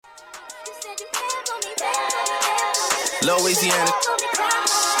Louisiana.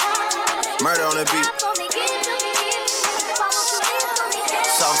 Murder on the beat.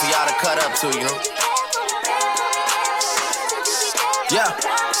 Something for y'all to cut up to, you know? Yeah.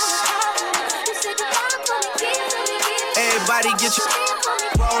 Everybody get your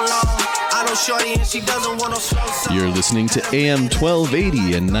roll on. I know shorty and she doesn't want no slow song. You're listening to AM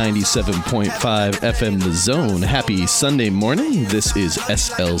 1280 and 97.5 FM The Zone. Happy Sunday morning. This is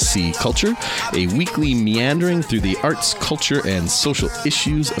SLC Culture, a weekly meandering through the arts, culture, and social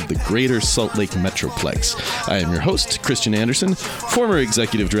issues of the greater Salt Lake Metroplex. I am your host, Christian Anderson, former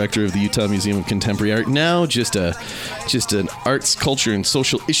executive director of the Utah Museum of Contemporary Art, now just an arts, culture, and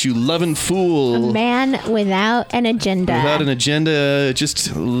social issue loving fool. A man without an agenda. Without an agenda,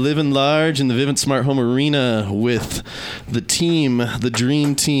 just living large in the Vivint Smart Home Arena with the team, the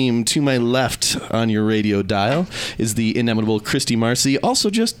dream team. To my left on your radio dial is the inimitable Christy Marcy, also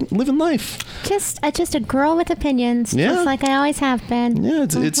just living life. Just a girl with opinions, yeah. Just like I always have been. Yeah,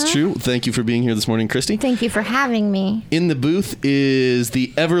 it's true. Thank you for being here this morning, Christy. Thank you for having me. In the booth is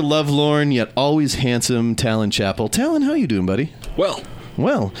the ever lovelorn yet always handsome Talon Chappell. Talon, how you doing, buddy?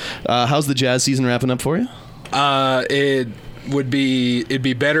 Well, how's the jazz season wrapping up for you? It'd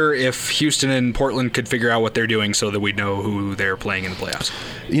be better if Houston and Portland could figure out what they're doing so that we'd know who they're playing in the playoffs.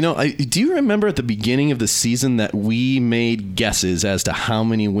 You know, do you remember at the beginning of the season that we made guesses as to how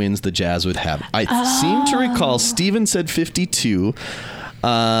many wins the Jazz would have? I seem to recall Steven said 52. Do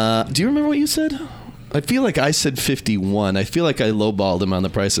you remember what you said? I feel like I said 51. I feel like I lowballed him on the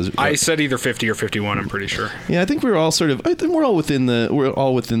prices. I said either 50 or 51. I'm pretty sure. Yeah, I think we're all within the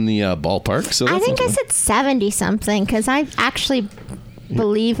ballpark. So I think I said 70 something because I actually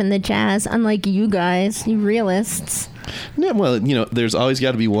believe in the Jazz, unlike you guys, you realists. Yeah, well, you know, there's always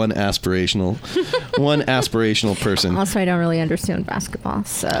got to be one aspirational person. Also, I don't really understand basketball,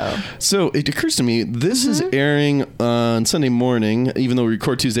 so it occurs to me this is airing on Sunday morning, even though we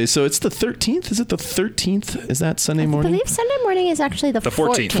record Tuesday. So it's the 13th. Is it the 13th? Is that Sunday morning? I believe Sunday morning is actually the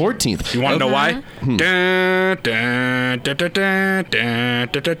 14th. 14th. You want to know why?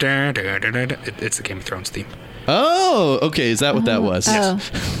 It's the Game of Thrones theme. Oh, okay. Is that what that was?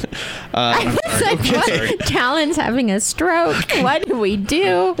 Yes. I was like, what? Talon's having a stroke. What do we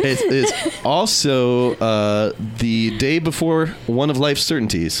do? It's also the day before one of life's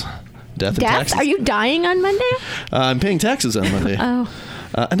certainties. Death and taxes. Are you dying on Monday? I'm paying taxes on Monday.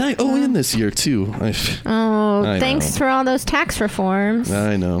 And I owe in this year, too. Thanks for all those tax reforms.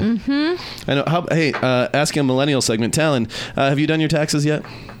 I know. I know. Hey, asking a millennial segment. Talon, have you done your taxes yet?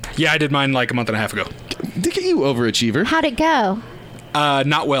 Yeah, I did mine like a month and a half ago. Look at you, overachiever. How'd it go?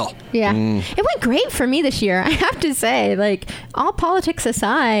 Not well. Yeah. It went great for me this year, I have to say. Like, all politics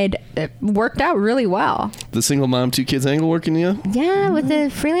aside, it worked out really well. The single mom, 2 kids angle working you? Yeah, with the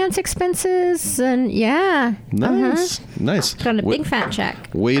freelance expenses and Nice. Nice. Got a big fat check.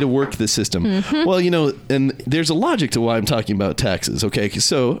 Way to work the system. Well, you know, and there's a logic to why I'm talking about taxes, okay?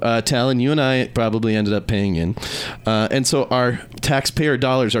 So, Talon, you and I probably ended up paying in. And so our taxpayer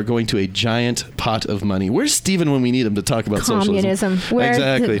dollars are going to a giant pot of money. Where's Steven when we need him to talk about communism? Socialism?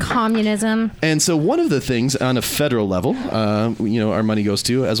 Exactly. Communism. And so one of the things on a federal level, you know, our money goes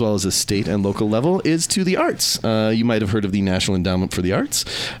to, as well as a state and local level, is to the arts. You might have heard of the National Endowment for the Arts.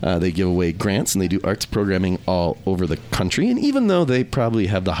 They give away grants and they do arts programming all over the country. And even though they probably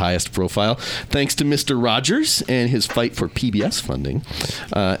have the highest profile, thanks to Mr. Rogers and his fight for PBS funding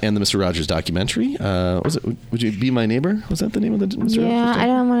and the Mr. Rogers documentary, was it Would You Be My Neighbor? Was that the name of the Mr. Rogers? Yeah, I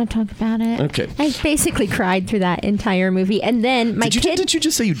don't want to talk about it. Okay. I basically cried through that entire movie. And then my kid... Did you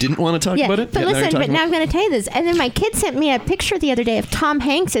just say you didn't want to talk about it? But now I'm going to tell you this. And then my kid sent me a picture the other day of Tom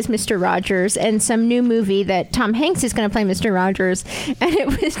Hanks as Mr. Rogers and some new movie that Tom Hanks is going to play Mr. Rogers.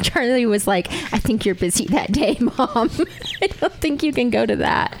 And Charlie was like, I think you're busy that day, Mom. I don't think you can go to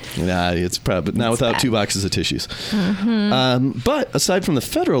that. Nah, it's probably not without bad. 2 boxes of tissues. But aside from the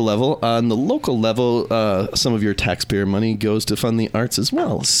federal level, on the local level, some of your taxpayer money goes to fund the arts as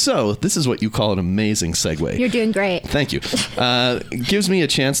well. So this is what you call an amazing segue. You're doing great. Thank you. Gives me a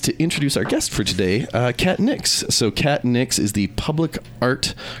chance to introduce our guest for today, Kat Nix. So Kat Nix is the Public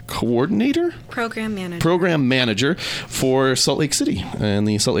Art Coordinator? Program Manager for Salt Lake City and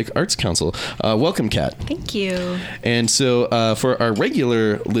the Salt Lake Arts Council. Welcome, Kat. Thank you. And so for our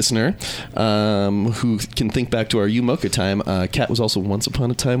regular listener who can think back to our UMOCA time, Kat was also once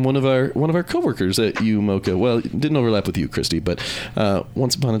upon a time one of our coworkers at UMOCA. Well, it didn't overlap with you, Christy, but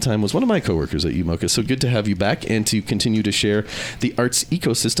once upon a time was one of my coworkers at UMOCA. So good to have you back and to continue to share the arts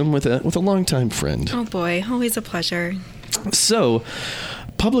ecosystem with a longtime friend. Oh boy, always a pleasure. So,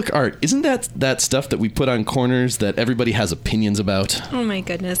 public art, isn't that stuff that we put on corners that everybody has opinions about? Oh my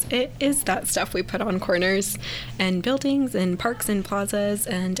goodness. It is that stuff we put on corners and buildings and parks and plazas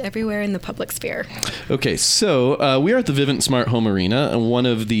and everywhere in the public sphere. Okay, so we are at the Vivint Smart Home Arena, and one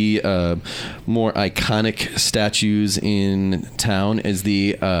of the more iconic statues in town is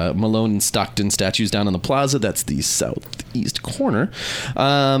the Malone and Stockton statues down on the plaza. That's the southeast corner.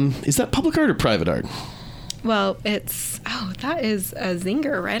 Is that public art or private art? Well, that is a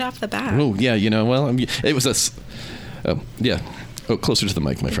zinger right off the bat. Oh, yeah, well, it was yeah. Oh, closer to the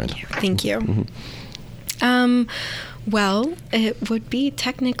mic, my friend. Thank you. Mm-hmm. Well, it would be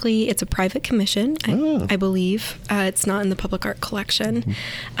technically, it's a private commission, I believe. It's not in the public art collection.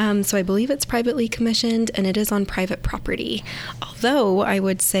 Mm-hmm. So I believe it's privately commissioned, and it is on private property. Although I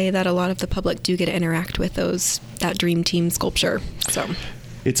would say that a lot of the public do get to interact with that Dream Team sculpture. So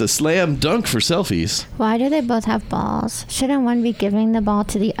it's a slam dunk for selfies. Why do they both have balls? Shouldn't one be giving the ball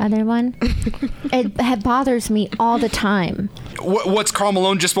to the other one? It bothers me all the time. What's Karl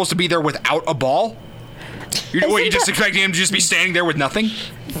Malone just supposed to be there without a ball? You're just expecting him to just be standing there with nothing?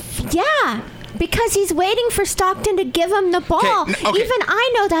 Yeah, because he's waiting for Stockton to give him the ball. Okay. Even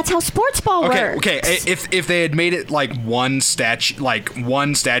I know that's how sports ball works. Okay. If they had made it like one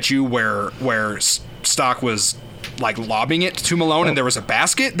statue where Stock was like lobbing it to Malone and there was a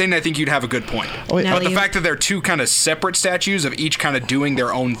basket, then I think you'd have a good point. Wait, but the fact that they're two kind of separate statues of each kind of doing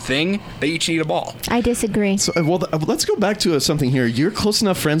their own thing, they each need a ball. I disagree. So, let's go back to something here. You're close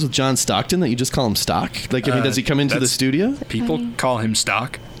enough friends with John Stockton that you just call him Stock? Like, does he come into the studio? People call him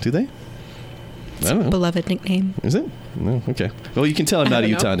Stock. Do they? I don't know. Beloved nickname. Is it? No, okay. Well, you can tell I'm not a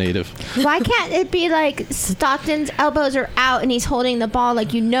Utah native. Why can't it be like Stockton's elbows are out and he's holding the ball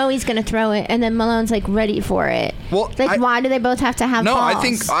like he's going to throw it, and then Malone's like ready for it? Well, why do they both have to have balls? I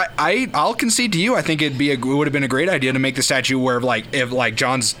think I'll concede to you. I think it would have been a great idea to make the statue where if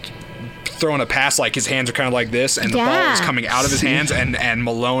John's throwing a pass, like his hands are kind of like this and the ball is coming out of his hands and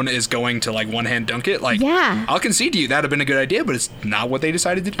Malone is going to like one hand dunk it. I'll concede to you that'd have been a good idea, but it's not what they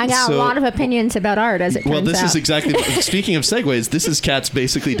decided to do. I got a lot of opinions about art as it turns out. Well, this is exactly speaking of segues, this is Kat's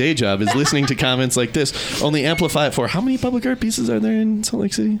basically day job, is listening to comments like this, only amplify it for how many public art pieces are there in Salt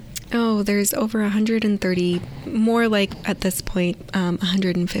Lake City? Oh, there's over 130, more like at this point,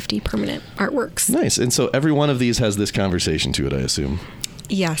 150 permanent artworks. Nice. And so every one of these has this conversation to it, I assume.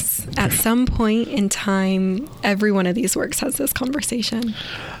 Yes. At some point in time, every one of these works has this conversation.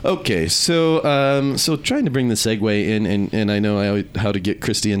 Okay. So trying to bring the segue in, and I know how to get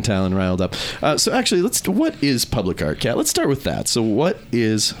Christy and Talon riled up. So actually, what is public art, Kat? Let's start with that. So what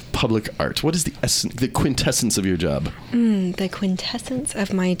is public art? What is the quintessence of your job? The quintessence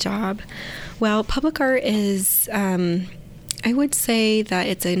of my job? Well, public art is... I would say that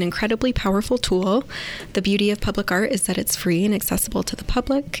it's an incredibly powerful tool. The beauty of public art is that it's free and accessible to the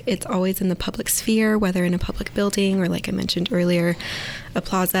public. It's always in the public sphere, whether in a public building or, like I mentioned earlier, a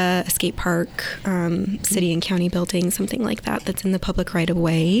plaza, a skate park, city and county building, something like that that's in the public right of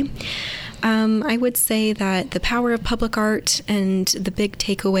way. I would say that the power of public art and the big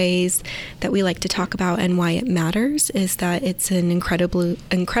takeaways that we like to talk about and why it matters is that it's an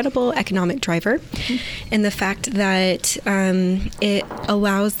incredible economic driver, and the fact that it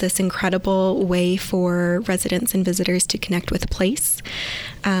allows this incredible way for residents and visitors to connect with a place.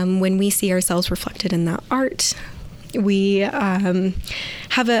 When we see ourselves reflected in that art, we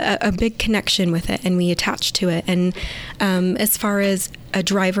have a big connection with it and we attach to it. And as far as a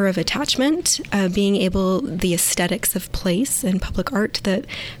driver of attachment, the aesthetics of place and public art that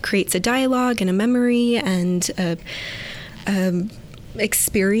creates a dialogue and a memory and a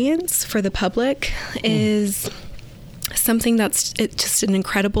experience for the public is something it's just an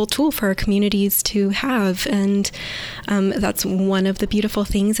incredible tool for our communities to have. And that's one of the beautiful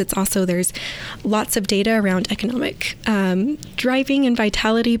things. It's also, there's lots of data around economic driving and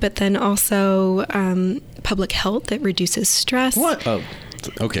vitality, but then also public health that reduces stress. What? Oh.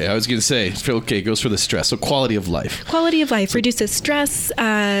 Okay, I was going to say, it goes for the stress. So quality of life. Quality of life reduces stress,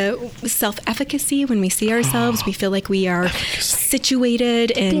 self-efficacy. When we see ourselves, we feel like we are situated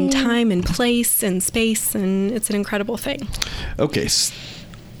in time and place and space, and it's an incredible thing. Okay,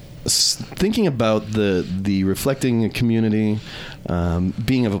 thinking about the reflecting a community,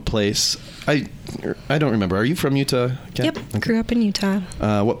 being of a place, I don't remember. Are you from Utah, Kat? Yep, okay. Grew up in Utah.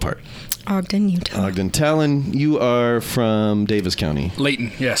 What part? Ogden, Utah. Ogden. Talon, you are from Davis County.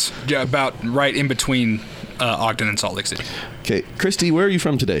 Layton, yes. Yeah, about right in between Ogden and Salt Lake City. Okay. Christy, where are you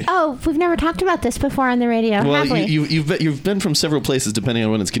from today? Oh, we've never talked about this before on the radio, well, have we? You've been from several places depending on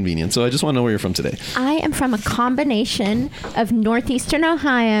when it's convenient, so I just want to know where you're from today. I am from a combination of northeastern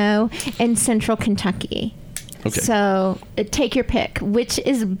Ohio and central Kentucky. Okay. So take your pick. Which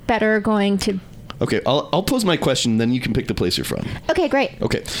is better going to... Okay, I'll pose my question, then you can pick the place you're from. Okay, great.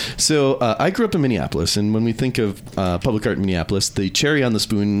 Okay, so I grew up in Minneapolis, and when we think of public art in Minneapolis, the Cherry on the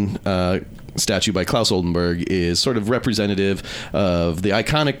Spoon statue by Klaus Oldenburg is sort of representative of the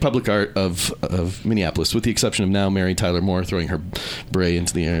iconic public art of Minneapolis, with the exception of now Mary Tyler Moore throwing her bray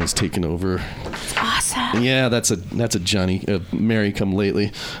into the air has taken over. It's awesome. Yeah, that's a Johnny Mary come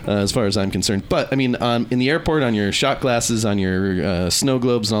lately, as far as I'm concerned. But I mean, in the airport, on your shot glasses, on your snow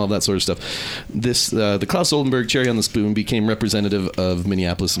globes, and all of that sort of stuff, the Klaus Oldenburg Cherry on the Spoon became representative of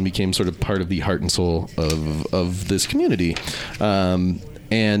Minneapolis and became sort of part of the heart and soul of this community.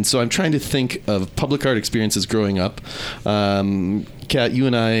 And so I'm trying to think of public art experiences growing up. Kat, you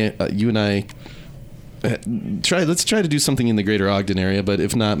and I. Let's try to do something in the greater Ogden area, but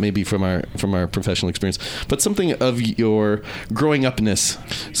if not, maybe from our professional experience. But something of your growing upness.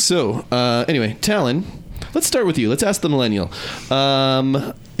 So anyway, Talon, let's start with you. Let's ask the millennial.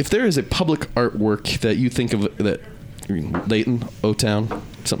 If there is a public artwork that you think of that Layton, O-Town,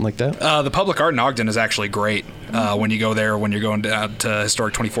 something like that? The public art in Ogden is actually great. When you go there, when you're going to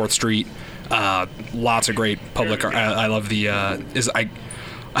historic 24th Street, lots of great public art. I love the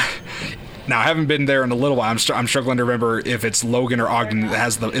now I haven't been there in a little while. I'm struggling to remember if it's Logan or Ogden that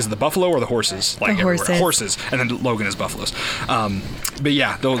has is the buffalo or the horses? Like the horses. Horses, and then Logan is buffaloes. But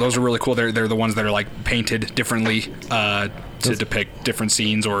yeah, those are really cool. They're the ones that are like painted differently to depict different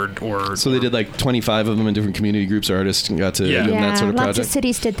scenes or. So they did like 25 of them in different community groups or artists and got to do that sort of project. Lots of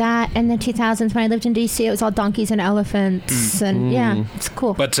cities did that in the 2000s. When I lived in DC, it was all donkeys and elephants, and it's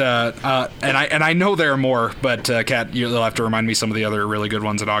cool. But and I know there are more, but Kat, you'll have to remind me some of the other really good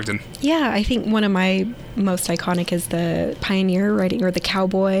ones at Ogden. Yeah, I think one of my most iconic is the pioneer riding, or the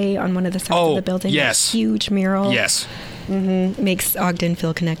cowboy on one of the sides of the building. Yes. That huge mural. Yes. Mm-hmm. Makes Ogden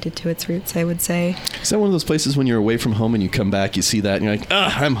feel connected to its roots, I would say. Is that one of those places when you're away from home and you come back, you see that and you're like,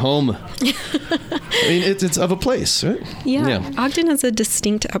 I'm home. I mean, it's of a place, right? Yeah. Ogden has a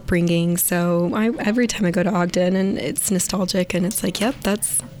distinct upbringing, so every time I go to Ogden, and it's nostalgic, and it's like, yep,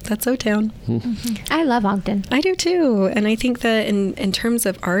 that's O-Town. Mm-hmm. I love Ogden. I do too, and I think that in terms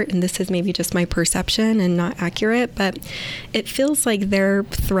of art, and this is maybe just my perception and not accurate, but it feels like their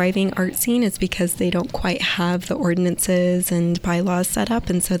thriving art scene is because they don't quite have the ordinances and bylaws set up,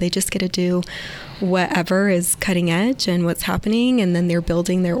 and so they just get to do whatever is cutting edge and what's happening, and then they're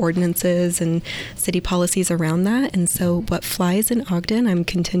building their ordinances and city policies around that. And so what flies in Ogden, I'm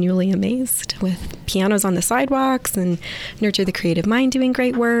continually amazed with pianos on the sidewalks and Nurture the Creative Mind doing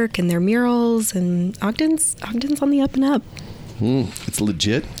great work, and their murals, and Ogden's on the up and up. It's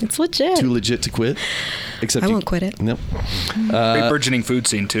legit. It's legit. Too legit to quit. Except I won't quit it. Nope. Great burgeoning food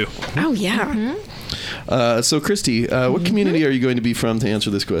scene too. Oh yeah. Mm-hmm. So Christy, what community are you going to be from to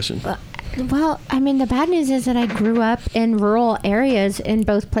answer this question? Well, I mean, the bad news is that I grew up in rural areas in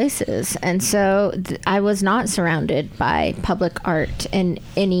both places. And so I was not surrounded by public art in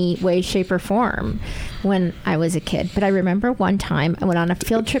any way, shape, or form when I was a kid. But I remember one time I went on a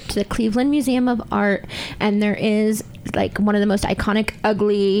field trip to the Cleveland Museum of Art, and there is like one of the most iconic,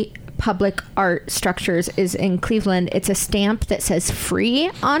 ugly public art structures is in Cleveland. It's a stamp that says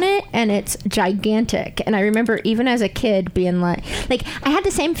free on it, and it's gigantic. And I remember even as a kid being like I had the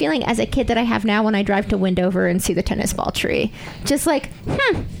same feeling as a kid that I have now when I drive to Wendover and see the tennis ball tree. Just like,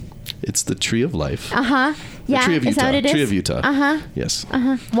 It's the Tree of Life. Uh-huh. Yeah, Tree of Utah. is that what it is? Tree of Utah. Uh-huh. Yes.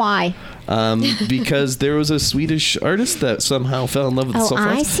 Uh-huh. Why? Because there was a Swedish artist that somehow fell in love with the sulfides.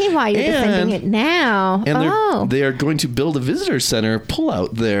 I see why you're defending it now. And they are going to build a visitor center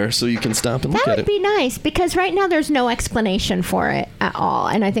pull-out there so you can stop and look at it. That would be nice, because right now there's no explanation for it at all.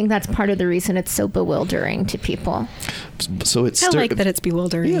 And I think that's part of the reason it's so bewildering to people. So it's I like that it's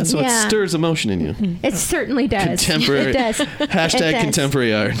bewildering. Yeah, so it stirs emotion in you. It certainly does. Contemporary. It does. Hashtag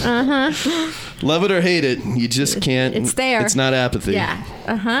contemporary art. Uh-huh. Love it or hate it, you just can't. It's there. It's not apathy. Yeah.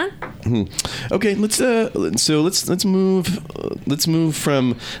 Uh-huh. Okay, let's move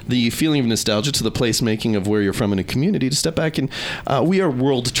from the feeling of nostalgia to the placemaking of where you're from in a community to step back, and we are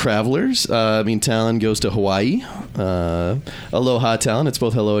world travelers. I mean, Talon goes to Hawaii. Aloha, Talon. It's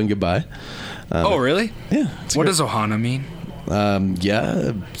both hello and goodbye. Oh, really? Yeah. What does Ohana mean?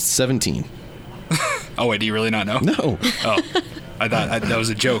 17. Oh, wait, do you really not know? No. Oh, I thought that was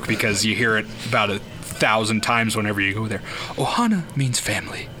a joke because you hear it about 1,000 times whenever you go there. Ohana means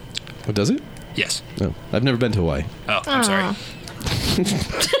family. What does it? Yes. No, I've never been to Hawaii. Oh, I'm sorry.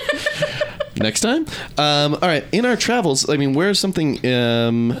 Next time. All right. In our travels, I mean, where's something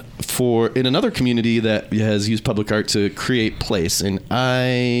in another community that has used public art to create place? And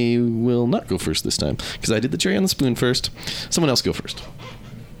I will not go first this time because I did the cherry on the spoon first. Someone else go first.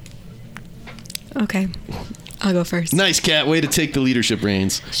 Okay. I'll go first. Nice, Kat. Way to take the leadership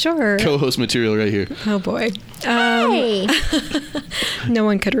reins. Sure. Co-host material right here. Oh, boy. Hey. No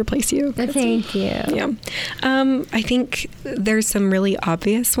one could replace you. Thank you. Yeah. I think there's some really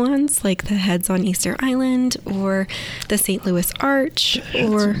obvious ones, like the heads on Easter Island or the St. Louis Arch.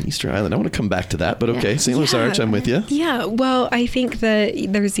 Or Easter Island. I want to come back to that, but okay. St. Louis Arch, I'm with you. Yeah. Well, I think that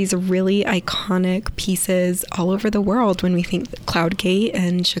there's these really iconic pieces all over the world when we think Cloud Gate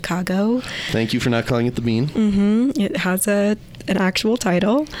and Chicago. Thank you for not calling it the Bean. It has an actual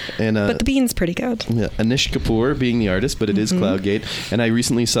title, And but the Bean's pretty good. yeah, Anish Kapoor being the artist, but it is Cloud Gate. And I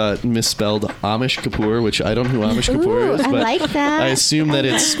recently saw it misspelled Amish Kapoor, which I don't know who Amish Kapoor is, I but like that. I assume that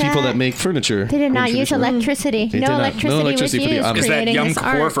it's people that make furniture. They did not in use traditional- electricity. They did No not. electricity, No electricity for the was Amish. used Is that creating young this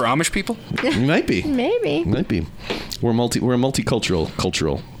Kapoor art. for Amish people? Might be. Maybe. Might be. We're a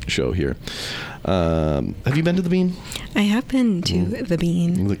multicultural show here. Have you been to the Bean? I have been to the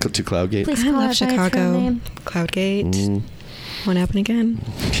Bean. To Cloud Gate? Please I call love it by its real Chicago. name. Cloud Gate. Won't happen again.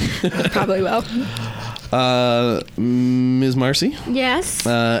 Probably will. Ms. Marcy, Yes.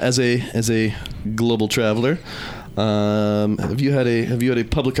 as a global traveler, have you had a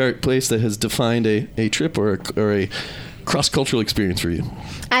public art place that has defined a trip or a cross-cultural experience for you?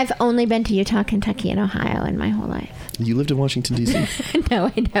 I've only been to Utah, Kentucky, and Ohio in my whole life. You lived in Washington, D.C. No,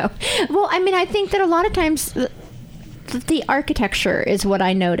 I know. Well, I mean, I think that a lot of times the architecture is what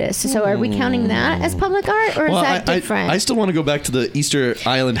I notice. So are we counting that as public art, or is that different? I still want to go back to the Easter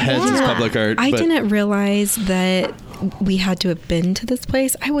Island heads as Yeah. public art. I but didn't realize that we had to have been to this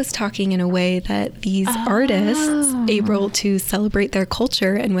place. I was talking in a way that these artists able to celebrate their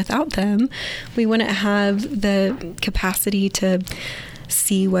culture, and without them, we wouldn't have the capacity to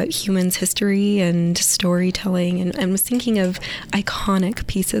see what humans' history and storytelling, and was thinking of iconic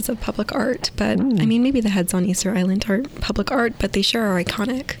pieces of public art. But I mean, maybe the heads on Easter Island aren't public art, but they sure are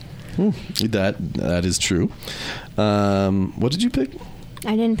iconic. That is true. What did you pick?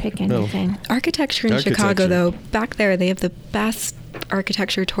 I didn't pick anything. Architecture in Chicago, though, back there, they have the best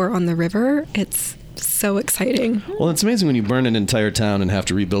architecture tour on the river. It's so exciting. Well, it's amazing when you burn an entire town and have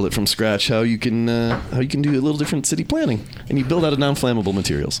to rebuild it from scratch. How you can do a little different city planning, and you build out of non-flammable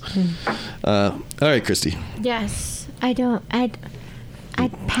materials. All right, Christy. Yes. I don't. I'd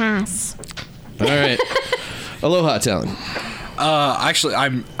pass. All right. Aloha, Talon. Actually,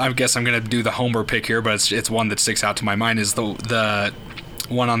 I guess I'm gonna do the Homer pick here, but it's one that sticks out to my mind. Is the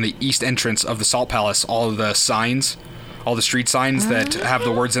one on the east entrance of the Salt Palace. All of the signs, all the street signs that have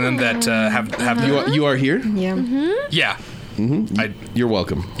the words in them that have You are here. Yeah. yeah. You're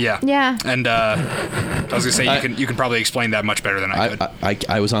welcome. Yeah. Yeah. And I was gonna say you can probably explain that much better than I could.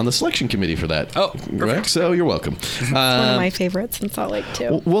 I was on the selection committee for that. Oh, perfect. Right? So you're welcome. It's one of my favorites in Salt Lake,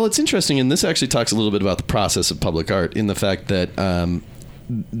 too. Well, it's interesting, and this actually talks a little bit about the process of public art in the fact that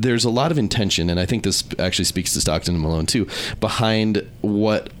there's a lot of intention, and I think this actually speaks to Stockton and Malone too, behind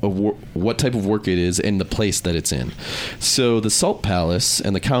what type of work it is and the place that it's in. So the Salt Palace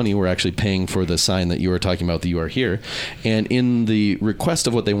and the county were actually paying for the sign that you were talking about, that you are here, and in the request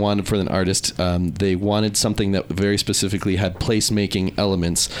of what they wanted for an artist, they wanted something that very specifically had placemaking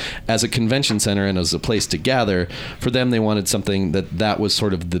elements as a convention center and as a place to gather. For them, they wanted something that was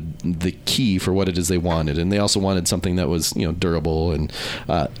sort of the key for what it is they wanted, and they also wanted something that was durable. And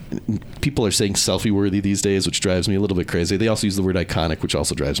people are saying selfie worthy these days, which drives me a little bit crazy. They also use the word iconic, which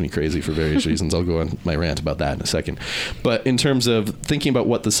also drives me crazy for various reasons. I'll go on my rant about that in a second. But in terms of thinking about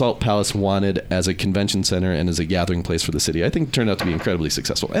what the Salt Palace wanted as a convention center and as a gathering place for the city, I think it turned out to be incredibly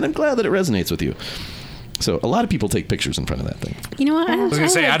successful. And I'm glad that it resonates with you. So a lot of people take pictures in front of that thing. You know what? I was gonna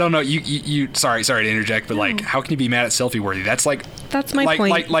say, I don't know. You sorry to interject, but like, how can you be mad at selfie worthy? That's my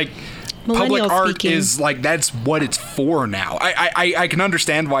point. Like public art is like, that's what it's for now. I can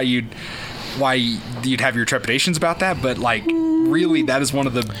understand why you'd have your trepidations about that, but like, really, that is one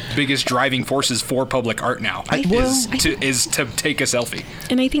of the biggest driving forces for public art now. Is to take a selfie.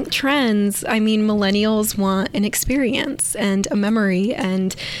 And I think trends, millennials want an experience and a memory,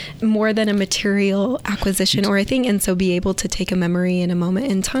 and more than a material acquisition or a thing. And so be able to take a memory in a moment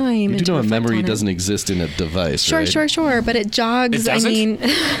in time. You do know a memory doesn't exist in a device, Sure, right? Sure. But it jogs.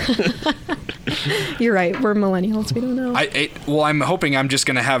 You're right. We're millennials. We don't know. Well, I'm hoping I'm just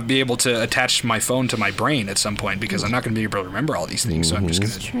going to be able to attach my phone to my brain at some point, because I'm not going to be able to remember all these things. So I'm just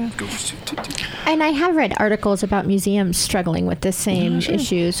going to go. And I have read articles about museums struggling with the same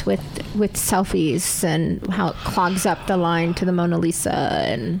issues with selfies and how it clogs up the line to the Mona Lisa.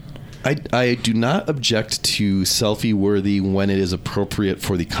 And I do not object to selfie worthy when it is appropriate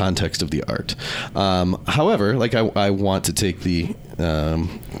for the context of the art. However, like I want to take the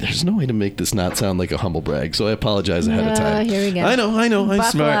there's no way to make this not sound like a humble brag, so I apologize ahead of time. Here we go. I know. I'm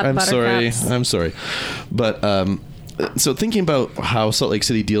Buckle smart. up, I'm sorry. But so thinking about how Salt Lake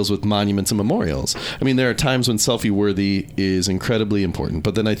City deals with monuments and memorials, I mean, there are times when selfie worthy is incredibly important,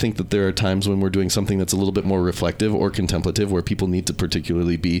 but then I think that there are times when we're doing something that's a little bit more reflective or contemplative, where people need to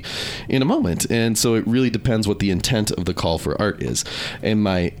particularly be in a moment. And so it really depends what the intent of the call for art is. And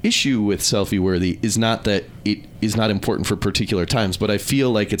my issue with selfie worthy is not that it is not important for particular times, but I feel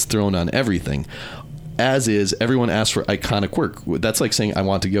like it's thrown on everything. As is, everyone asks for iconic work. That's like saying, I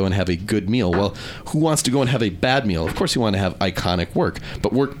want to go and have a good meal. Well, who wants to go and have a bad meal? Of course you want to have iconic work,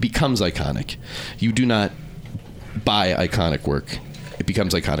 but work becomes iconic. You do not buy iconic work. It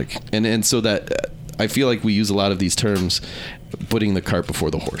becomes iconic. And so that I feel like we use a lot of these terms, putting the cart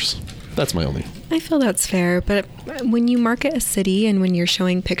before the horse. That's my only. I feel that's fair, but when you market a city and when you're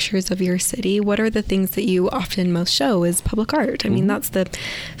showing pictures of your city, what are the things that you often most show is public art? I mean, that's the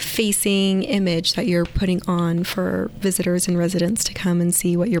facing image that you're putting on for visitors and residents to come and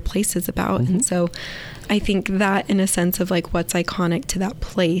see what your place is about. And so I think that, in a sense of like what's iconic to that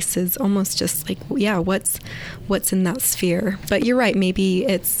place, is almost just like, yeah, what's in that sphere. But you're right, maybe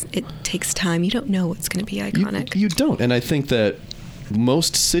it takes time. You don't know what's going to be iconic. You don't. And I think that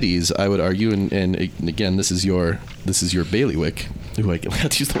most cities, I would argue, and again, this is your bailiwick. Ooh, I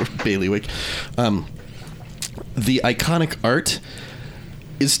have to use the word bailiwick. The iconic art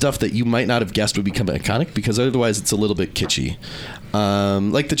is stuff that you might not have guessed would become iconic, because otherwise it's a little bit kitschy.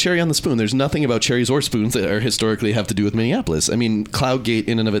 Like the cherry on the spoon. There's nothing about cherries or spoons that are historically have to do with Minneapolis. I mean, Cloudgate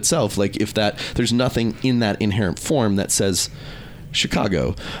in and of itself, like there's nothing in that inherent form that says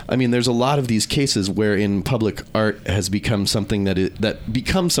Chicago. I mean, there's a lot of these cases wherein public art has become something that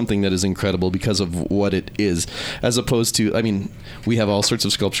becomes something that is incredible because of what it is, as opposed to, I mean, we have all sorts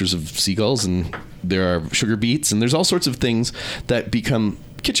of sculptures of seagulls, and there are sugar beets, and there's all sorts of things that become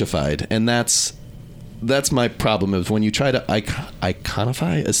kitschified, and that's my problem. Is when you try to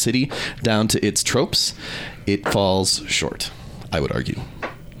iconify a city down to its tropes, it falls short, I would argue.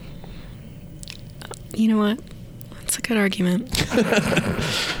 You know what? That's a good argument.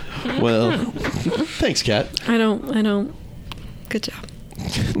 Well, thanks, Kat. I don't. Good job.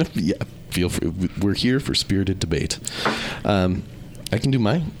 Yeah, feel free. We're here for spirited debate. I can do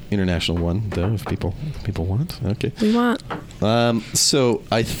my international one, though, if people want. Okay. We want. So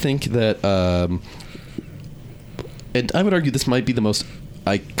I think that, and I would argue this might be the most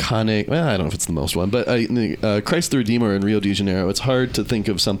iconic, well, I don't know if it's the most one, but Christ the Redeemer in Rio de Janeiro. It's hard to think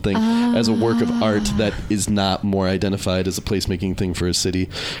of something as a work of art that is not more identified as a placemaking thing for a city.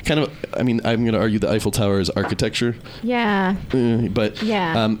 Kind of, I mean, I'm going to argue the Eiffel Tower is architecture. Yeah. But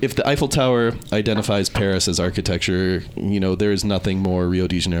yeah. If the Eiffel Tower identifies Paris as architecture, there is nothing more Rio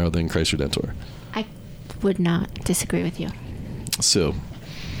de Janeiro than Christ Redentor. I would not disagree with you. So,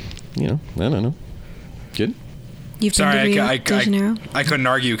 I don't know. Good? You've been to Rio de Janeiro? I couldn't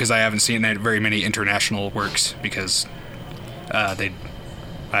argue because I haven't seen very many international works, because I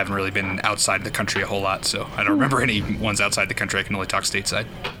haven't really been outside the country a whole lot, so I don't remember any ones outside the country. I can only talk stateside.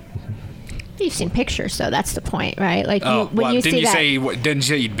 You've seen pictures, so that's the point, right? Like didn't you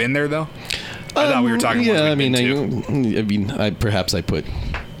say you'd been there though? I thought we were talking. Yeah, I mean, I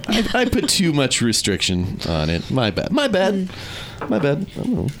put too much restriction on it. My bad. I don't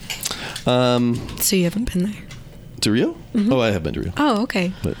know. So you haven't been there? To Rio? Mm-hmm. Oh, I have been to Rio. Oh,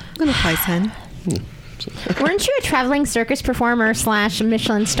 okay. But I'm going to apply 10. Weren't you a traveling circus performer /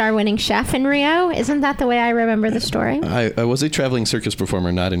 Michelin star winning chef in Rio? Isn't that the way I remember the story? I was a traveling circus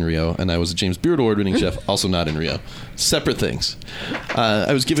performer, not in Rio, and I was a James Beard Award winning chef, also not in Rio. Separate things.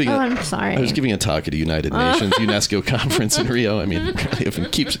 I was giving I'm sorry. I was giving a talk at a United Nations UNESCO conference in Rio. I mean,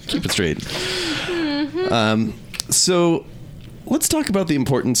 keep it straight. Mm-hmm. So let's talk about the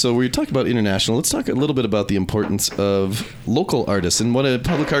importance. So we talk about international. Let's talk a little bit about the importance of local artists and what a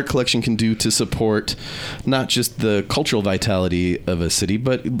public art collection can do to support not just the cultural vitality of a city,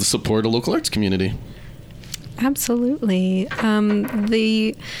 but support a local arts community. Absolutely.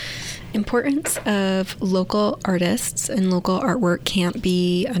 The importance of local artists and local artwork can't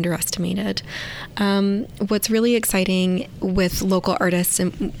be underestimated. What's really exciting with local artists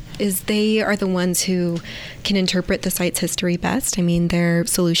is they are the ones who can interpret the site's history best. I mean, their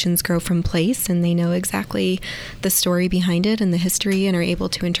solutions grow from place, and they know exactly the story behind it and the history, and are able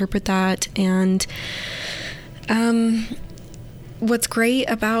to interpret that. And what's great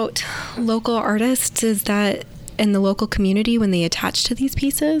about local artists is that and the local community when they attach to these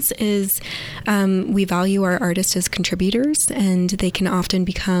pieces is we value our artists as contributors, and they can often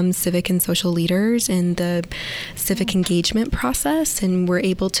become civic and social leaders in the civic engagement process, and we're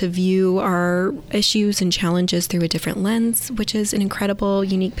able to view our issues and challenges through a different lens, which is an incredible,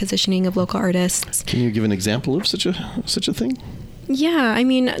 unique positioning of local artists. Can you give an example of such a thing? Yeah, I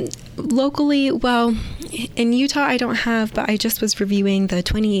mean, locally, well, in Utah, I don't have, but I just was reviewing the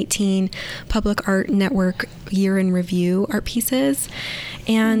 2018 Public Art Network Year in Review art pieces.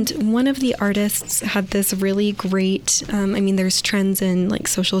 And one of the artists had this really great, there's trends in like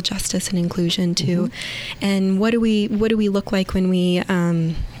social justice and inclusion too. Mm-hmm. And what do we look like when we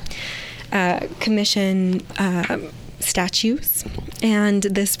commission statues? And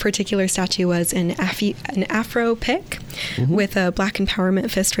this particular statue was an Afro pick mm-hmm. with a Black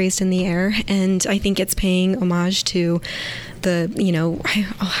empowerment fist raised in the air. And I think it's paying homage to I'll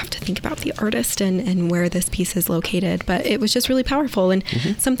have to think about the artist and where this piece is located, but it was just really powerful and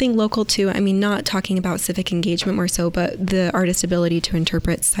mm-hmm. something local too. I mean, not talking about civic engagement more so, but the artist's ability to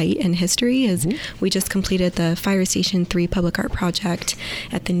interpret site and history is mm-hmm. we just completed the Fire Station 3 public art project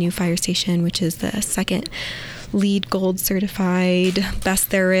at the new fire station, which is the second LEED Gold certified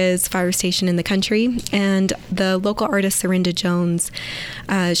best there is fire station in the country. And the local artist Serinda Jones,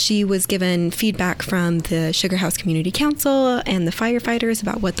 she was given feedback from the Sugar House Community Council and the firefighters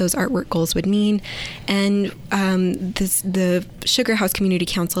about what those artwork goals would mean. And the Sugar House Community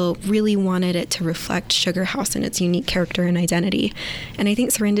Council really wanted it to reflect Sugar House and its unique character and identity. And I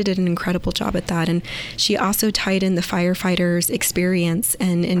think Serinda did an incredible job at that. And she also tied in the firefighters' experience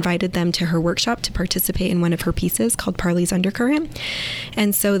and invited them to her workshop to participate in one of her pieces called Parley's Undercurrent.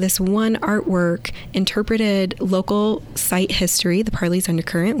 And so this one artwork interpreted local site history, the Parley's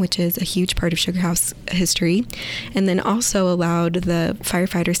Undercurrent, which is a huge part of Sugar House history, and then also allowed the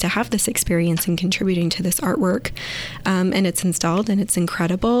firefighters to have this experience in contributing to this artwork. And it's installed and it's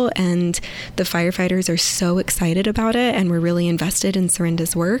incredible, and the firefighters are so excited about it, and we're really invested in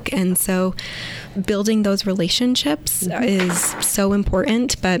Serinda's work. And so building those relationships is so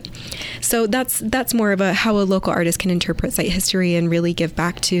important. But so that's more of how a local artist can interpret site history and really give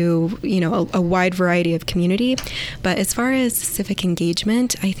back to, a wide variety of community. But as far as civic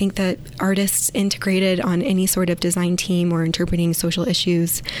engagement, I think that artists integrated on any sort of design team or interpreting social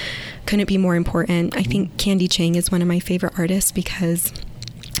issues couldn't be more important. I think Candy Chang is one of my favorite artists because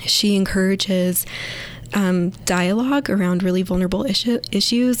she encourages dialogue around really vulnerable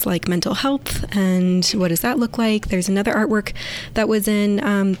issues like mental health and what does that look like. There's another artwork that was in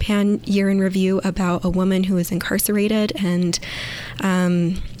Pan Year in Review about a woman who was incarcerated, and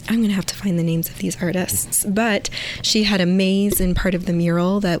I'm going to have to find the names of these artists, but she had a maze in part of the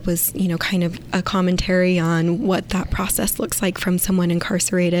mural that was, kind of a commentary on what that process looks like from someone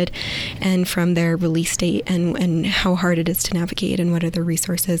incarcerated and from their release date and how hard it is to navigate and what are the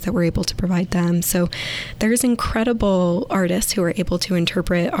resources that we're able to provide them. So there's incredible artists who are able to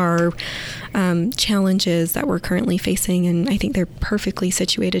interpret our challenges that we're currently facing, and I think they're perfectly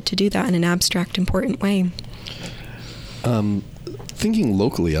situated to do that in an abstract, important way. Thinking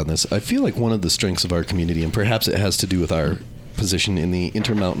locally on this, I feel like one of the strengths of our community, and perhaps it has to do with our position in the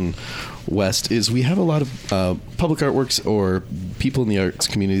Intermountain West, is we have a lot of public artworks or people in the arts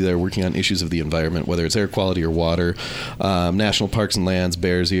community that are working on issues of the environment, whether it's air quality or water, national parks and lands,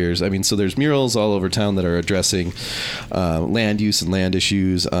 Bears Ears. I mean, so there's murals all over town that are addressing land use and land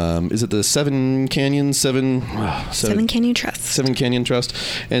issues. Is it the Seven Canyon Trust? Seven Canyon Trust.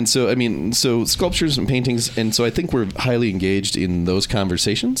 And so, so sculptures and paintings. And so I think we're highly engaged in those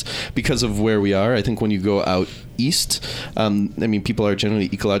conversations because of where we are. I think when you go out east, people are generally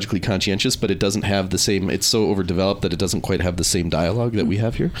ecologically conscientious, but it doesn't have the same, it's so overdeveloped that it doesn't quite have the same dialogue that we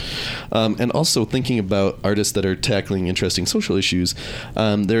have here. And also thinking about artists that are tackling interesting social issues,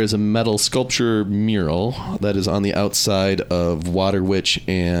 there is a metal sculpture mural that is on the outside of Water Witch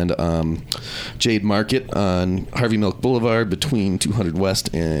and Jade Market on Harvey Milk Boulevard between 200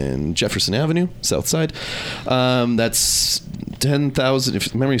 West and Jefferson Avenue, South Side. That's 10,000,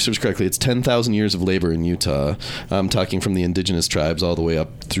 if memory serves correctly, it's 10,000 years of labor in Utah. I'm talking from the indigenous tribes all the way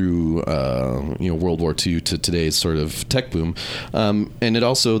up through, World War II to today's sort of tech boom. And it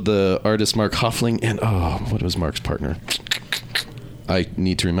also, the artist Mark Hoffling and, what was Mark's partner? I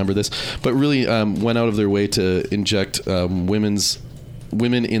need to remember this, but really went out of their way to inject women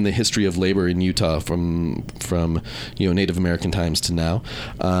in the history of labor in Utah from Native American times to now,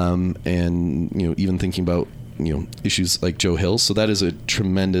 and even thinking about issues like Joe Hill. So that is a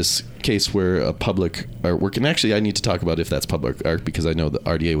tremendous case where a public artwork, and actually I need to talk about if that's public art because I know the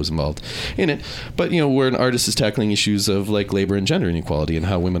RDA was involved in it, but where an artist is tackling issues of like labor and gender inequality and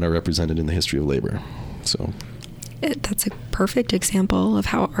how women are represented in the history of labor. So that's a perfect example of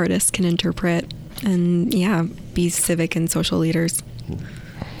how artists can interpret and, be civic and social leaders.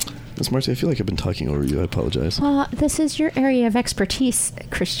 Ms. Marcy, I feel like I've been talking over you. I apologize. Well, this is your area of expertise,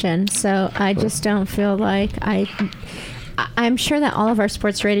 Christian, so I just don't feel like I'm sure that all of our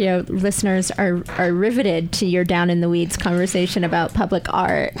sports radio listeners are riveted to your down in the weeds conversation about public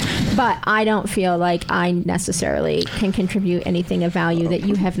art, but I don't feel like I necessarily can contribute anything of value that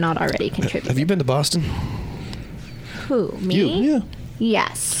you have not already contributed. Have you been to Boston? Who, me? You, yeah.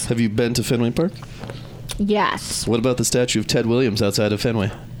 Yes. Have you been to Fenway Park? Yes. What about the statue of Ted Williams outside of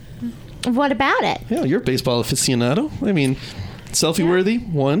Fenway? What about it? Yeah, you're a baseball aficionado. I mean, selfie worthy,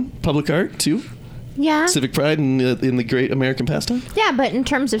 1, public art, 2, Yeah. civic pride in the great American pastime. Yeah, but in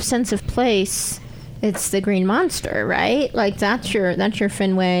terms of sense of place, it's the Green Monster, right? Like that's your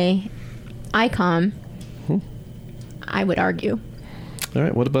Fenway icon. I would argue. All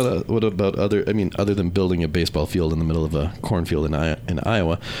right. What about other? I mean, other than building a baseball field in the middle of a cornfield in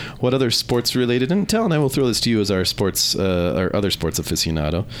Iowa, what other sports related? And Tal and I will throw this to you as our other sports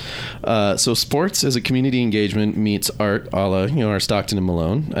aficionado. So sports as a community engagement meets art, a la our Stockton and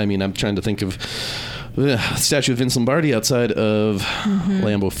Malone. I mean, I'm trying to think of the statue of Vince Lombardi outside of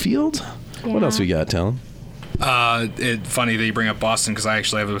Lambeau Field. Yeah. What else we got, Tal? It's funny that you bring up Boston because I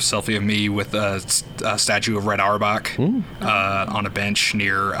actually have a selfie of me with a statue of Red Auerbach on a bench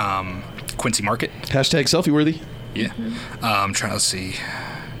near Quincy Market. Hashtag selfie worthy. Yeah. I'm trying to see.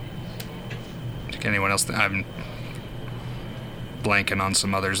 Anyone else? I'm blanking on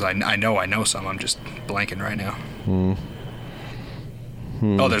some others. I know some. I'm just blanking right now.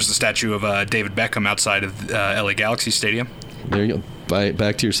 Oh, there's the statue of David Beckham outside of LA Galaxy Stadium. There you go.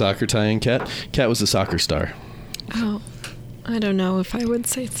 Back to your soccer tie-in, Kat. Kat was a soccer star. Oh, I don't know if I would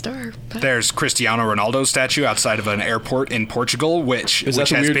say star. But There's Cristiano Ronaldo's statue outside of an airport in Portugal, which has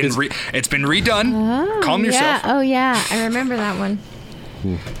been it's been redone. Oh, Calm yourself. Yeah. Oh, yeah. I remember that one.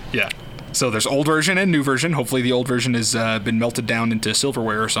 Yeah. So there's old version and new version. Hopefully the old version has been melted down into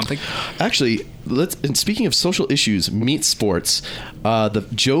silverware or something. Actually, and speaking of social issues, meet sports. The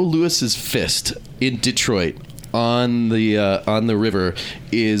Joe Louis's fist in Detroit on the river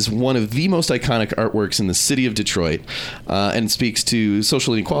is one of the most iconic artworks in the city of Detroit, and speaks to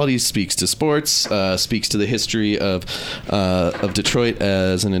social inequalities, speaks to sports, speaks to the history of Detroit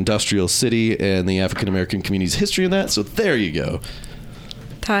as an industrial city and the African American community's history in that. So there you go.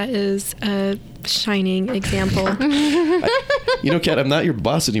 that is a shining example. Kat, I'm not your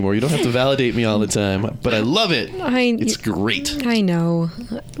boss anymore. You don't have to validate me all the time, but I love it. It's great. I know.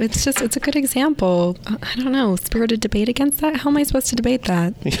 It's a good example. I don't know. Spirited debate against that? How am I supposed to debate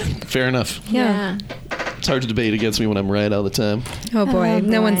that? Fair enough. Yeah. It's hard to debate against me when I'm right all the time. Oh boy,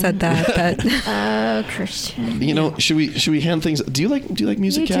 no one said that. But Oh, Christian. Should we hand things? Do you like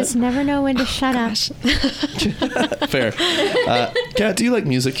music, You Kat? just never know when to shut up. Fair. Kat, do you like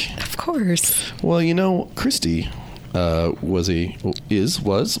music? of course. Well, Christy was.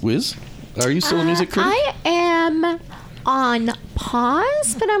 Are you still a music critic? I am on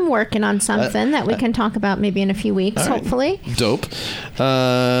pause, but I'm working on something that we can talk about maybe in a few weeks, hopefully. Dope.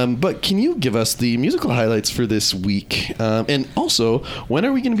 But can you give us the musical highlights for this week? And also, when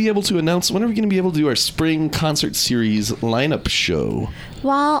are we going to be able to do our spring concert series lineup show?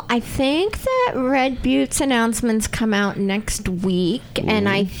 Well, I think that Red Butte's announcements come out next week, and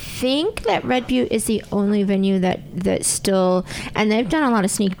I think that Red Butte is the only venue that still, and they've done a lot of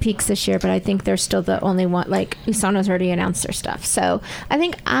sneak peeks this year, but I think they're still the only one. Like, Usano's already announced their stuff. So I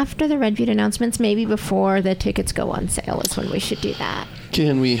think after the Red Butte announcements, maybe before the tickets go on sale is when we should do that.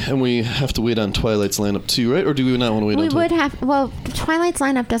 And we have to wait on Twilight's lineup too, right? Or do we not want to wait on Twilight? We would have. Well, Twilight's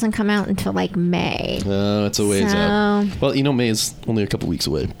lineup doesn't come out until like May. It's a ways out. Well, May is only a couple weeks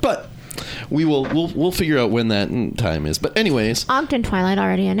away, but we'll figure out when that time is. But anyways, Ogden Twilight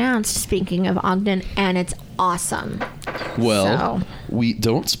already announced. Speaking of Ogden, and it's awesome. Well, we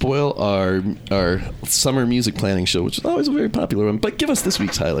don't spoil our summer music planning show, which is always a very popular one. But give us this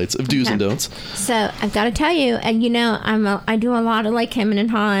week's highlights of do's and don'ts. So I've got to tell you, and I do a lot of like hemming and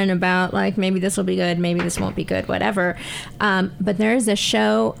hawing about like maybe this will be good, maybe this won't be good, whatever. But there is a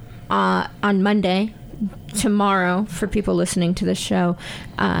show on Monday, tomorrow, for people listening to the show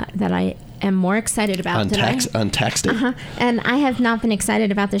that I am more excited about on tax day. And I have not been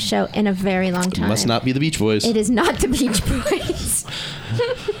excited about this show in a very long time. It must not be the Beach Boys. It is not the Beach Boys.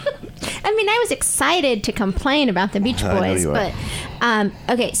 I mean, I was excited to complain about the Beach Boys, but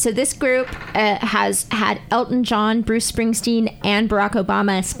okay. So this group has had Elton John, Bruce Springsteen, and Barack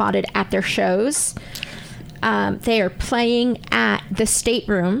Obama spotted at their shows. They are playing at the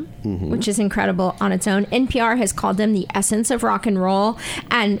Stateroom, which is incredible on its own. NPR has called them the essence of rock and roll,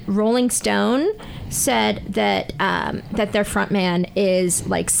 and Rolling Stone said that that their frontman is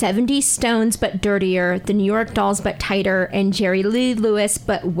like 70 Stones but dirtier, the New York Dolls but tighter, and Jerry Lee Lewis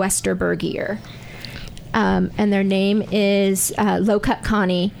but Westerbergier. And their name is Low Cut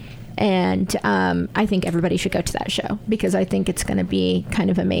Connie. And I think everybody should go to that show because I think it's going to be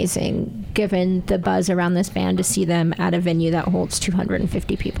kind of amazing given the buzz around this band to see them at a venue that holds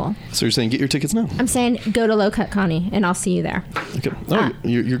 250 people. So you're saying get your tickets now? I'm saying go to Low Cut Connie and I'll see you there. Okay. Oh,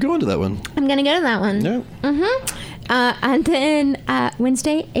 you're going to that one. I'm going to go to that one. Yeah. And then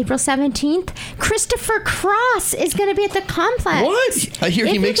Wednesday, April 17th, Christopher Cross is going to be at the Complex. What? I hear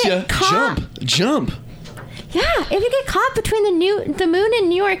he makes you jump. Yeah, if you get caught between the moon and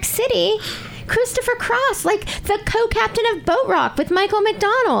New York City, Christopher Cross, like the co-captain of Boat Rock with Michael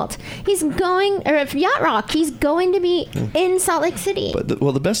McDonald, Yacht Rock, he's going to be in Salt Lake City. But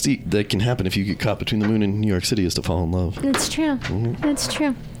the best that can happen if you get caught between the moon and New York City is to fall in love. That's true. That's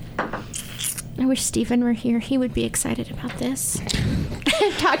true. I wish Stephen were here. He would be excited about this.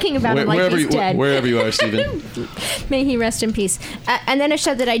 Talking about him like he's dead. Wherever you are, Stephen. May he rest in peace. And then a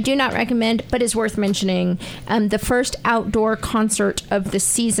show that I do not recommend, but is worth mentioning. The first outdoor concert of the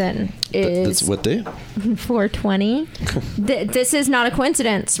season is... That's what day? 420. This is not a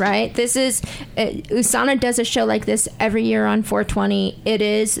coincidence, right? This is... USANA does a show like this every year on 420. It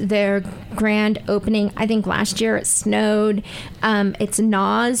is their grand opening. I think last year it snowed. It's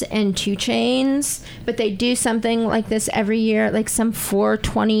Nas and 2 Chainz, but they do something like this every year, like some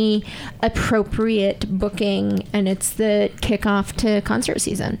 420 appropriate booking, and it's the kickoff to concert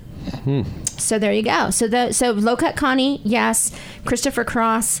season. So there you go. So Low Cut Connie, yes. Christopher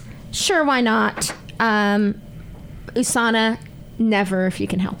Cross, sure, why not? USANA, never if you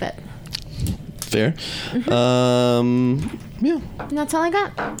can help it. Fair. Yeah. And that's all I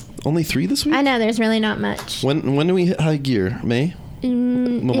got. Only 3 this week? I know, there's really not much. When do we hit high gear? May?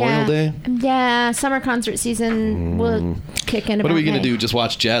 Memorial Day? Yeah, summer concert season will kick in. What are we going to do? Just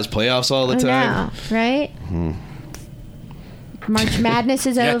watch jazz playoffs all the time? No, right? March Madness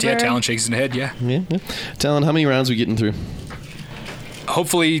is over. Yeah, Talon shakes his head, yeah. Talon, how many rounds are we getting through?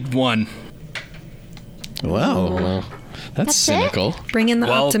 Hopefully 1. Wow. Well, that's cynical. Bring in the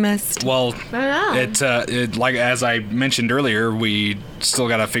optimist. Well, it like as I mentioned earlier, we still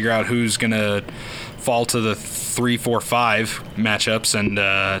got to figure out who's going to fall to the 3, 4, 5 matchups, and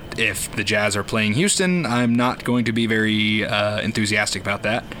if the Jazz are playing Houston, I'm not going to be very enthusiastic about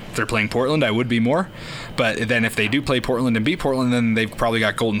that. If they're playing Portland, I would be more. But then if they do play Portland and beat Portland, then they've probably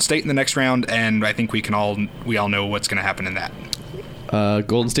got Golden State in the next round, and I think we all know what's going to happen in that.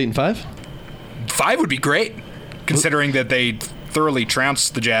 Golden State in 5? 5 would be great, considering that they thoroughly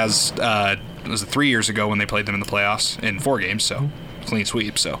trounced the Jazz. Was it 3 years ago when they played them in the playoffs in 4 games? So clean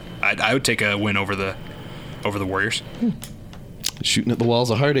sweep. So I would take a win over the Warriors. Shooting at the walls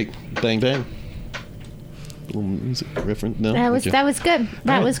of heartache. Bang bang. Little music reference. No, that was good.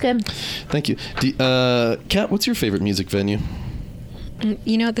 That was good. Thank you. Kat, what's your favorite music venue?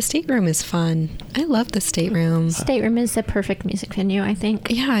 You know, the Stateroom is fun. I love the Stateroom. Stateroom is the perfect music venue, I think.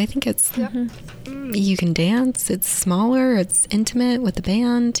 Yeah, I think it's... You can dance. It's smaller. It's intimate with the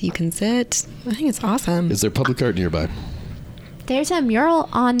band. You can sit. I think it's awesome. Is there public art nearby? There's a mural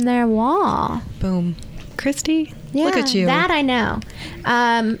on their wall. Boom. Christy, yeah, look at you. That I know.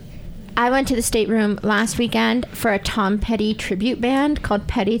 I went to the Stateroom last weekend for a Tom Petty tribute band called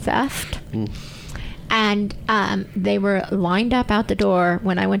Petty Theft. And they were lined up out the door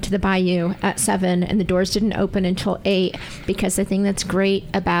when I went to the Bayou at 7, and the doors didn't open until 8, because the thing that's great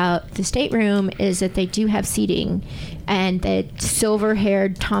about the Stateroom is that they do have seating. And the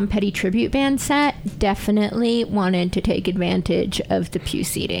silver-haired Tom Petty tribute band set definitely wanted to take advantage of the pew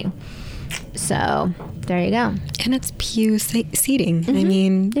seating. So there you go. And it's pew seating. I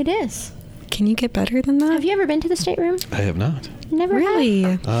mean... It is. Can you get better than that? Have you ever been to the Stateroom? I have not. Never really?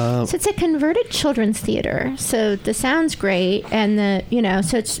 Have? So it's a converted children's theater. So the sound's great, and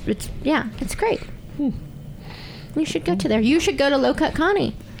so it's great. You should go to there. You should go to Low Cut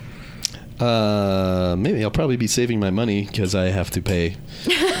Connie. Maybe I'll probably be saving my money because I have to pay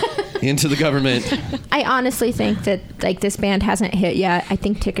into the government. I honestly think that this band hasn't hit yet. I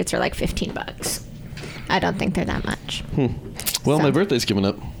think tickets are like $15. I don't think they're that much. Well, my birthday's coming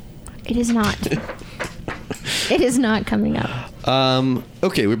up. It is not. It is not coming up.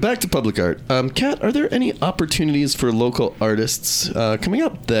 Okay, we're back to public art. Kat, are there any opportunities for local artists coming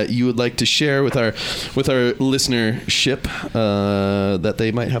up that you would like to share with our listenership that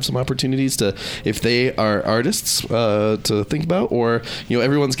they might have some opportunities to, if they are artists, to think about? Or,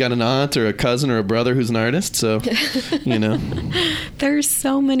 everyone's got an aunt or a cousin or a brother who's an artist, so, There's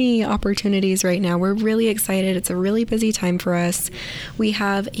so many opportunities right now. We're really excited. It's a really busy time for us. We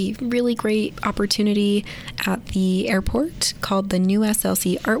have a really great opportunity at the airport called the New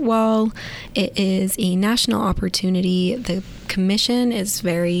SLC Art Wall. It is a national opportunity. The commission is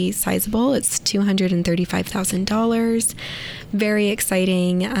very sizable. It's $235,000. Very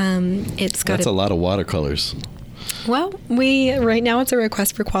exciting. That's a lot of watercolors. Well, right now it's a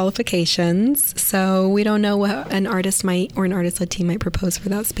request for qualifications, so we don't know what an artist might or an artist-led team might propose for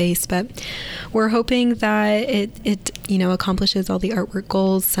that space, but we're hoping that it accomplishes all the artwork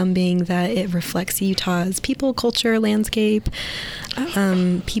goals, some being that it reflects Utah's people, culture, landscape,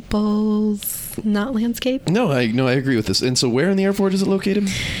 not landscape. No, I agree with this. And so where in the airport is it located?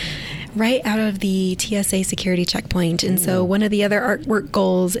 Right out of the TSA security checkpoint. And so one of the other artwork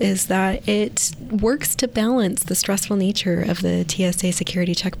goals is that it works to balance the stressful nature of the TSA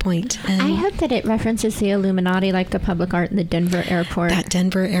security checkpoint. And I hope that it references the Illuminati like the public art in the Denver airport. That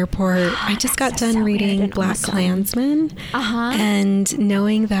Denver airport. I just got done reading Black Klansman. And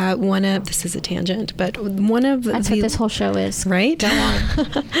knowing that this is a tangent, but that's what this whole show is. Right? Go on.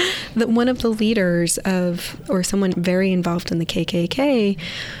 That one of the leaders or someone very involved in the KKK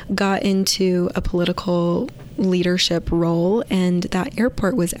got into a political leadership role, and that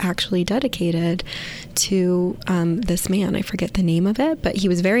airport was actually dedicated to this man. I forget the name of it, but he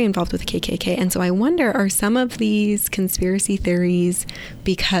was very involved with the KKK. And so I wonder, are some of these conspiracy theories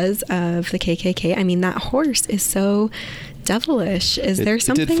because of the KKK? I mean, that horse is so devilish. Is there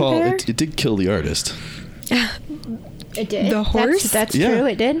something there? It did kill the artist. It did. The horse? That's true.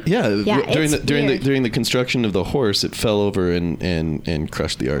 It did. Yeah. During the construction of the horse, it fell over and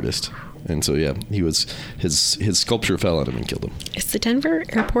crushed the artist. And so his sculpture fell on him and killed him. Is the Denver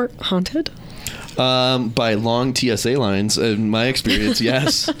airport haunted? By long TSA lines, in my experience,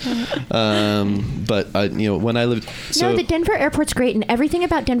 yes. But when I lived, the Denver airport's great, and everything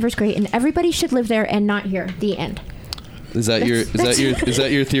about Denver's great, and everybody should live there and not here. The end. Is that your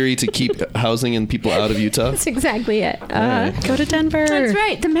theory to keep housing and people out of Utah? That's exactly it. Right. Go to Denver. That's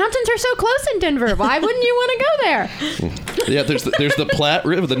right. The mountains are so close in Denver. Why wouldn't you want to go there? Yeah, there's the Platte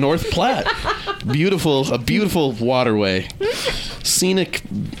River, the North Platte. A beautiful waterway, scenic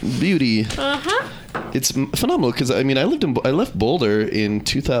beauty. It's phenomenal because I left Boulder in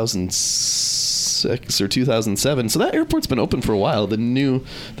 2006 or 2007, so that airport's been open for a while. The new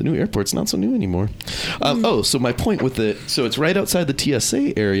airport's not so new anymore. So my point with so it's right outside the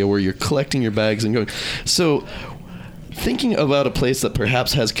TSA area where you're collecting your bags and going. So thinking about a place that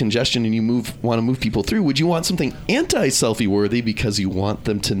perhaps has congestion and you want to move people through, would you want something anti-selfie worthy because you want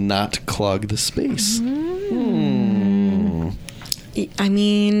them to not clog the space? I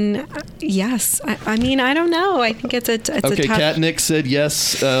mean, yes. I mean, I don't know. I think it's a tough... Kat Nick said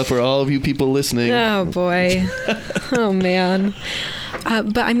yes for all of you people listening. Oh, boy. Oh, man.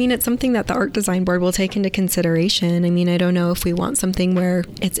 But I mean, it's something that the Art Design Board will take into consideration. I mean, I don't know if we want something where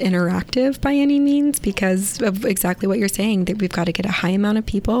it's interactive by any means because of exactly what you're saying, that we've got to get a high amount of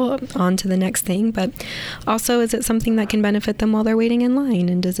people on to the next thing. But also, is it something that can benefit them while they're waiting in line?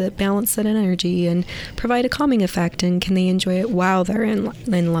 And does it balance that energy and provide a calming effect? And can they enjoy it while they're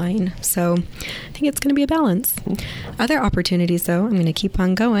in line? So I think it's going to be a balance. Other opportunities, though, I'm going to keep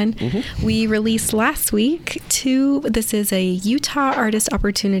on going. We released last week this is a Utah artist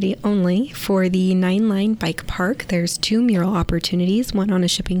opportunity only for the 9-line bike park. There's 2 mural opportunities, one on a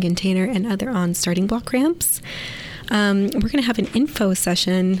shipping container and other on starting block ramps. We're going to have an info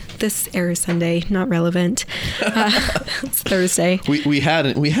session. This airs Sunday, not relevant. It's Thursday. We had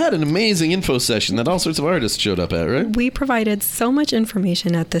an amazing info session that all sorts of artists showed up at, right? We provided so much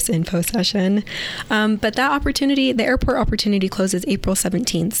information at this info session. But that opportunity, the airport opportunity, closes April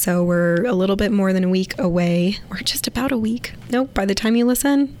 17th. So we're a little bit more than a week away. Or just about a week. Nope, by the time you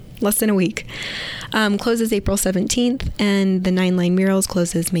listen, less than a week. Closes April 17th, and the 9-line murals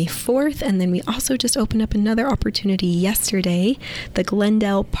closes May 4th. And then we also just opened up another opportunity yesterday, the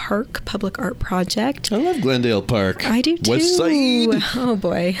Glendale Park Public Art Project. I love Glendale Park. I do too. West Side. Oh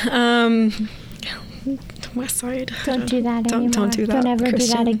boy. West Side. Don't do that anymore. Don't do that. Don't ever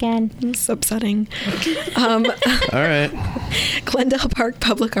Christian. do that again. It's upsetting. All right. Glendale Park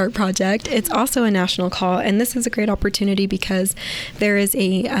Public Art Project. It's also a national call, and this is a great opportunity because there is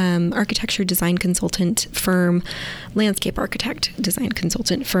a architecture design consultant firm, landscape architect design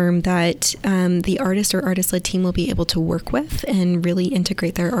consultant firm that the artist or artist-led team will be able to work with and really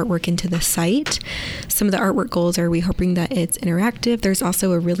integrate their artwork into the site. Some of the artwork goals are we're hoping that it's interactive. There's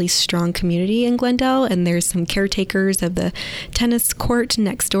also a really strong community in Glendale, and there's some caretakers of the tennis court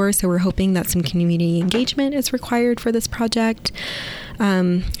next door, so we're hoping that some community engagement is required for this project.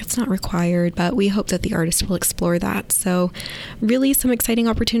 It's not required, but we hope that the artist will explore that. So really some exciting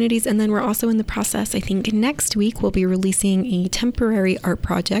opportunities. And then we're also in the process, I think next week we'll be releasing a temporary art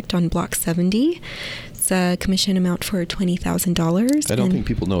project on Block 70. It's a commission amount for $20,000. I don't think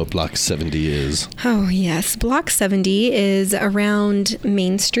people know what Block 70 is. Oh, yes. Block 70 is around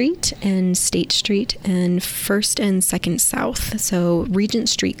Main Street and State Street and 1st and 2nd South. So Regent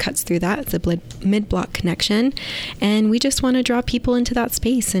Street cuts through that. It's a mid-block connection. And we just want to draw people into that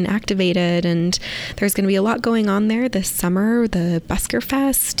space and activate it. And there's going to be a lot going on there this summer. The Busker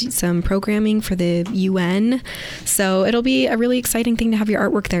Fest, some programming for the UN. So it'll be a really exciting thing to have your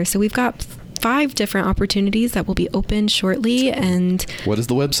artwork there. So we've got 5 different opportunities that will be open shortly. And what is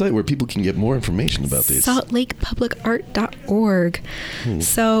the website where people can get more information about these? SaltLakePublicArt.org.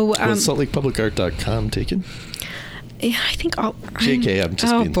 So was SaltLakePublicArt.com taken? Yeah, I think all. JK, I'm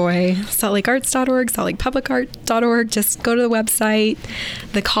just oh being... boy, SaltLakeArts.org, SaltLakePublicArt.org. Just go to the website,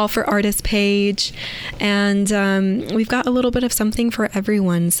 the Call for Artists page, and we've got a little bit of something for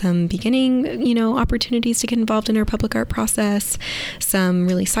everyone. Some beginning, opportunities to get involved in our public art process. Some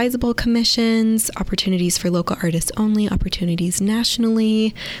really sizable commissions, opportunities for local artists only, opportunities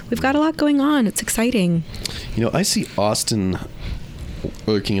nationally. We've got a lot going on. It's exciting. I see Austin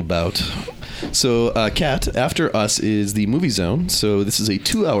lurking about. So, Kat, after us is the Movie Zone. So this is a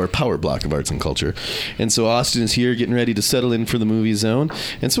 2-hour power block of arts and culture. And so Austin is here getting ready to settle in for the Movie Zone.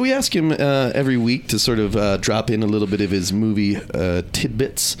 And so we ask him every week to sort of drop in a little bit of his movie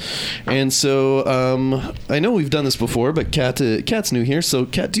tidbits. And so I know we've done this before, but Kat's new here. So,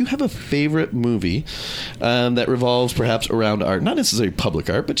 Kat, do you have a favorite movie that revolves perhaps around art? Not necessarily public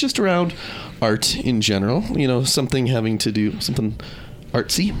art, but just around art in general. Something having to do, something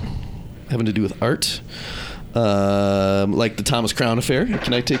artsy. Having to do with art, like the Thomas Crown Affair.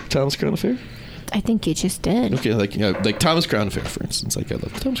 Can I take Thomas Crown Affair? I think you just did. Okay, like Thomas Crown Affair, for instance. Like I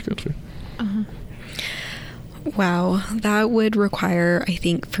love Thomas Crown Affair. Uh-huh. Wow, that would require, I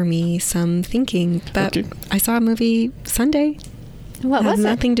think, for me, some thinking. But okay. I saw a movie Sunday. What was it?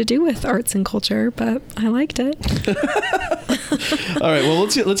 Nothing to do with arts and culture, but I liked it. All right. Well,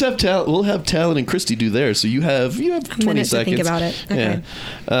 let's have we'll have Talon and Christy do theirs. So you have 20 seconds to think about it. Okay.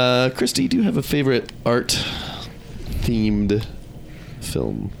 Yeah. Christy, do you have a favorite art themed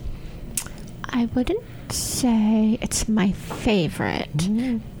film? I wouldn't say it's my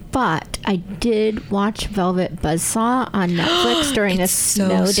favorite. But I did watch Velvet Buzzsaw on Netflix during a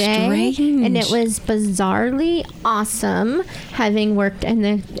snow day, and it was bizarrely awesome. Having worked in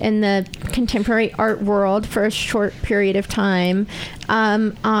the contemporary art world for a short period of time,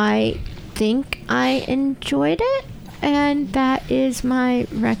 I think I enjoyed it. And that is my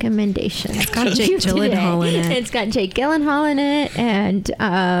recommendation. It's got Jake Gyllenhaal in it. It's got Jake Gyllenhaal in it, and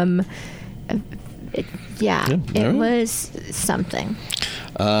it was something.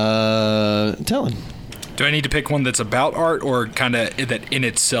 Talon. Do I need to pick one that's about art or kind of that in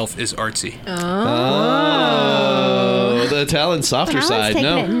itself is artsy? Oh, the Talon softer side. Taking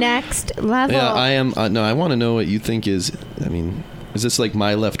no, it next level. Yeah, I am. No, I want to know what you think is. I mean, is this like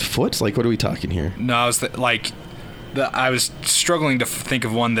My Left Foot? Like, what are we talking here? No, I was I was struggling to think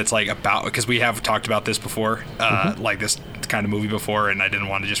of one that's like about, because we have talked about this before, like this kind of movie before, and I didn't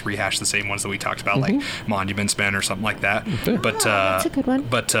want to just rehash the same ones that we talked about, like Monuments Men or something like that. But that's a good one.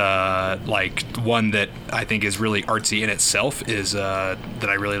 But like one that I think is really artsy in itself is that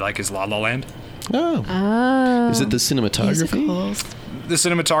I really like is La La Land. Oh. Is it the cinematography? Musicals. The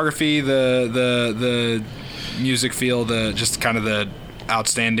cinematography, the music feel, just kind of the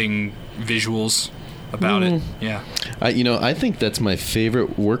outstanding visuals about it. Yeah. I think that's my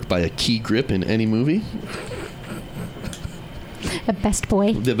favorite work by a Key Grip in any movie. The Best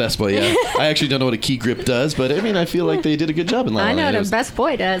Boy. The Best Boy, yeah. I actually don't know what a Key Grip does, but I mean, I feel like they did a good job in La La Land. I know what a Best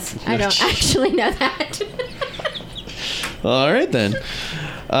Boy does. I don't actually know that. All right, then.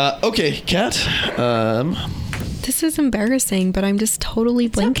 Okay, Kat. This is embarrassing, but I'm just totally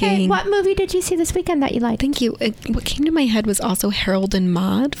blanking. Okay. What movie did you see this weekend that you liked? Thank you. What came to my head was also Harold and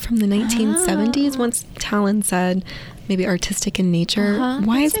Maude from the 1970s. Once Talon said maybe artistic in nature.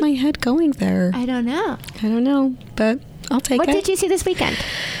 Why is my head going there? I don't know. But I'll take What it. did you see this weekend?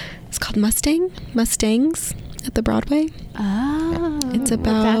 It's called Mustangs at the Broadway. Oh, It's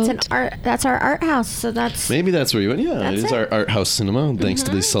about that's our art house. So that's Maybe that's where you went. Yeah, That's it is it. our art house cinema, thanks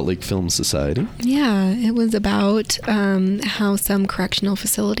to the Salt Lake Film Society. Yeah, it was about how some correctional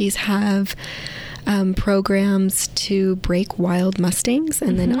facilities have programs to break wild Mustangs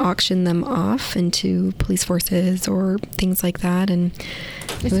and then auction them off into police forces or things like that. And Is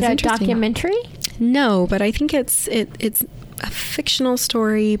it was it a interesting. documentary? No, but I think it's a fictional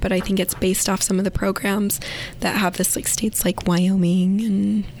story, but I think it's based off some of the programs that have this, like states like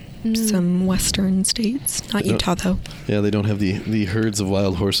Wyoming and some western states. Not Utah, though. Yeah, they don't have the herds of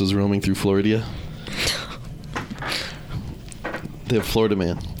wild horses roaming through Florida. They have Florida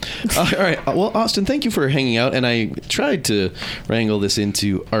Man. All right. Well, Austin, thank you for hanging out. And I tried to wrangle this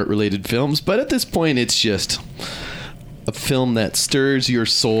into art-related films, but at this point, it's just a film that stirs your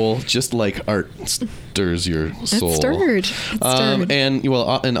soul, just like art stirs your soul. It's stirred.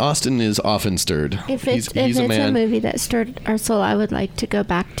 And Austin is often stirred. If it's a movie that stirred our soul, I would like to go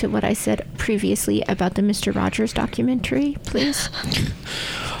back to what I said previously about the Mr. Rogers documentary, please.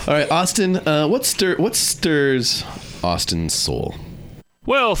 All right, Austin. What stirs Austin's soul?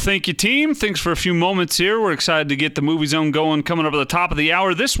 Well, thank you, team. Thanks for a few moments here. We're excited to get the Movie Zone going coming up at the top of the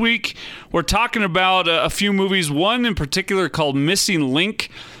hour. This week, we're talking about a few movies, one in particular called Missing Link.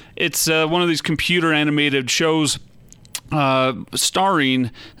 It's one of these computer-animated shows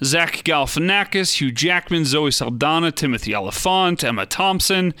starring Zach Galifianakis, Hugh Jackman, Zoe Saldana, Timothy Olyphant, Emma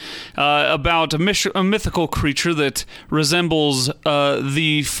Thompson, about a mythical creature that resembles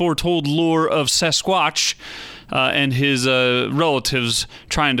the foretold lore of Sasquatch, and his relatives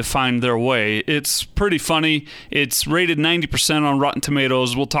trying to find their way. It's pretty funny. It's rated 90% on Rotten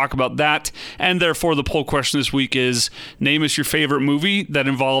Tomatoes. We'll talk about that. And therefore, the poll question this week is, name us your favorite movie that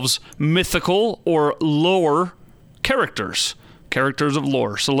involves mythical or lore characters of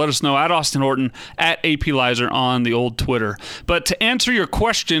lore. So let us know at Austin Horton, at AP Lizer on the old Twitter. But to answer your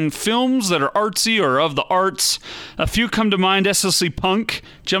question, films that are artsy or of the arts, a few come to mind. SLC Punk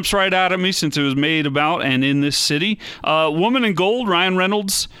jumps right out at me since it was made about and in this city. Woman in Gold, Ryan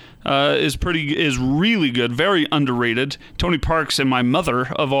Reynolds, is really good, very underrated. Tony Parks and my mother,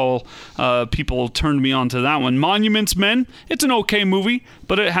 of all people, turned me on to that one. Monuments Men, it's an okay movie,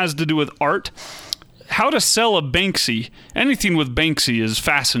 but it has to do with art. How to Sell a Banksy. Anything with Banksy is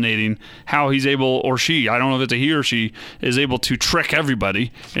fascinating. How he's able, or she, I don't know if it's a he or she, is able to trick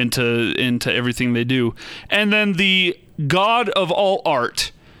everybody into everything they do. And then the God of all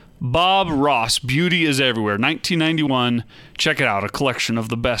art, Bob Ross, Beauty is Everywhere, 1991. Check it out, a collection of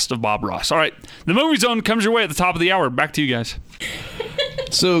the best of Bob Ross. All right, the Movie Zone comes your way at the top of the hour. Back to you guys.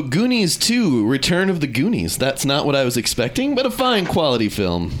 So, Goonies 2, Return of the Goonies. That's not what I was expecting, but a fine quality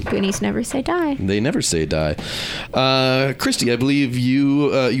film. Goonies never say die. They never say die. Christy, I believe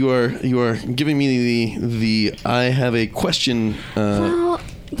you are giving me the I have a question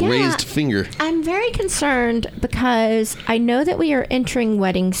raised finger. I'm very concerned because I know that we are entering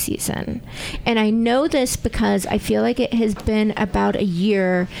wedding season. And I know this because I feel like it has been about a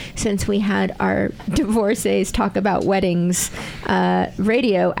year since we had our Divorcees Talk About Weddings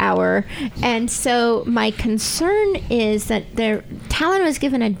radio hour. And so my concern is that Talon was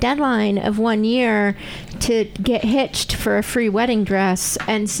given a deadline of 1 year to get hitched for a free wedding dress.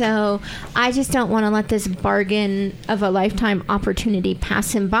 And so I just don't want to let this bargain of a lifetime opportunity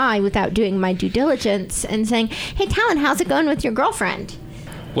pass him by without doing my due diligence and saying, hey, Talon, how's it going with your girlfriend?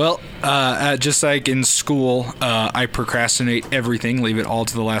 Well, just like in school, I procrastinate everything, leave it all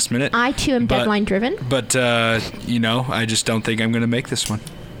to the last minute. I, too, am deadline driven. But, I just don't think I'm going to make this one.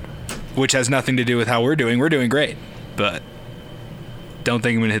 Which has nothing to do with how we're doing. We're doing great. But don't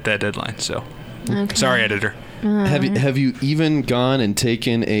think I'm going to hit that deadline, so... Okay. Sorry, editor. Have you even gone and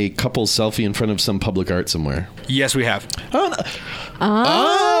taken a couple selfie in front of some public art somewhere? Yes, we have. Oh,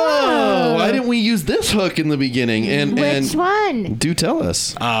 why didn't we use this hook in the beginning? Which one? Do tell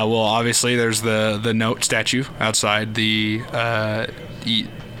us. Well, obviously, there's the Note statue outside the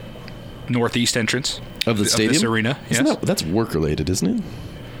northeast entrance of the stadium, this arena. Yes. That's work related, isn't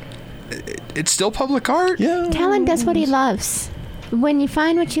it? It's still public art. Yeah. Talon does what he loves. When you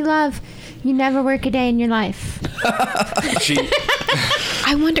find what you love, you never work a day in your life. I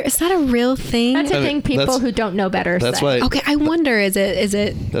I wonder, is that a real thing? That's a thing people that's- who don't know better That's say. why. Okay, I wonder, is it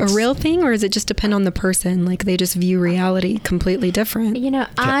a That's- real thing, or does it just depend on the person? Like they just view reality completely different? You know,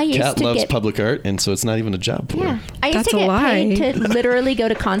 I used Kat to loves get public art, and so it's not even a job for yeah. her. I used That's to a get lie. paid to literally go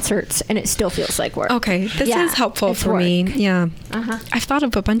to concerts, and it still feels like work. Okay, this Yeah, is helpful it's for work. me. Yeah. Uh-huh. I've thought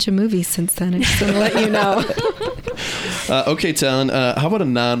of a bunch of movies since then. I just want to let you know. Okay, Talon, how about a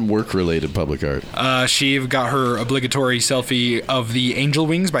non-work related public art? She got her obligatory selfie of the angel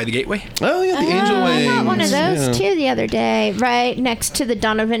wings by the Gateway. Oh, yeah, the Angel I Wings. got one of those yeah. too the other day, right next to the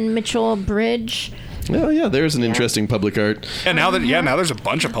Donovan Mitchell Bridge. Oh, yeah, there's an interesting public art. Yeah, now there's a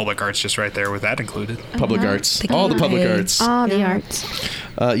bunch of public arts just right there with that included. Public arts. All the public Gateway. arts. All the arts.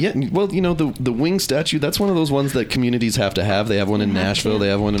 Yeah, well, you know, the wing statue, that's one of those ones that communities have to have. They have one in Nashville. They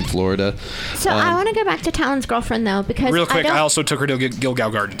have one in Florida. So I want to go back to Talon's girlfriend though, because Real quick, I I, don't. also took her to Gilgal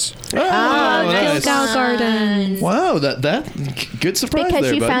Gardens. Oh, nice. Gilgal Garden. Wow, that good surprise because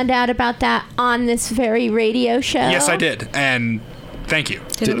there, you bud. found out about that on this very radio show. Yes, I did, and thank you.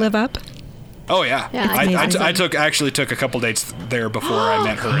 Did it live up? Oh yeah, Yeah, it's I amazing. actually took a couple dates there before I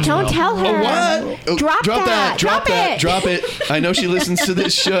met her. As Don't well. tell her. Oh, what? Oh, Drop that. Drop that. it. Drop it. I know she listens to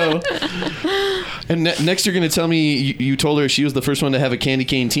this show. And next you're going to tell me you told her she was the first one to have a candy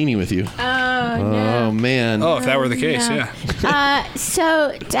cane teeny with you. Oh, man. Oh, if that were the case, no. yeah.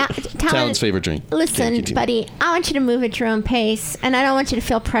 So, Talon's Talon, favorite drink. listen, Candy cane teeny. buddy, I want you to move at your own pace, and I don't want you to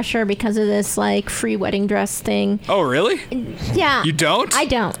feel pressure because of this, like, free wedding dress thing. Oh really? Yeah. You don't? I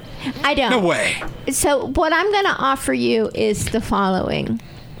don't. No way. So what I'm going to offer you is the following.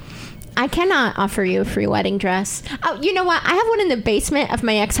 I cannot offer you a free wedding dress. Oh, you know what? I have one in the basement of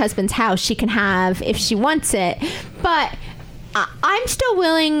my ex-husband's house she can have if she wants it. But I'm still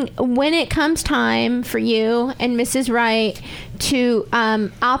willing, when it comes time for you and Mrs. Wright, to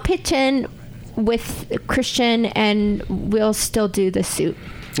I'll pitch in with Christian and we'll still do the suit.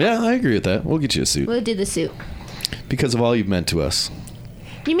 Yeah, I agree with that. We'll get you a suit We'll do the suit. because of all you've meant to us.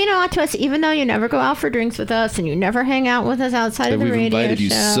 You mean a lot to us, even though you never go out for drinks with us and you never hang out with us outside of And the we've radio invited you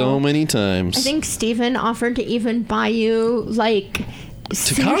show. so many times. I think Steven offered to even buy you, like,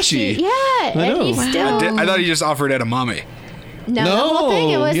 Tekashi. sushi. Yeah, I and know. he's Wow. still... I thought he just offered edamame. No, the No, whole thing.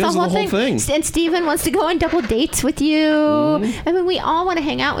 It was he the has whole, the whole thing. thing. And Steven wants to go on double dates with you. Mm-hmm. I mean, we all want to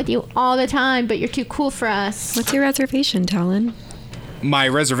hang out with you all the time, but you're too cool for us. What's your reservation, Talon? My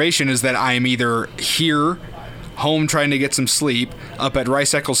reservation is that I am either here, home trying to get some sleep, up at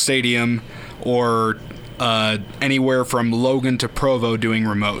Rice Eccles Stadium, or anywhere from Logan to Provo doing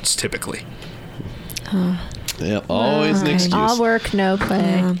remotes, typically. Yeah, always an excuse. All work, no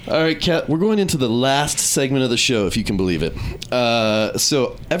play. All right, Kat, we're going into the last segment of the show, if you can believe it.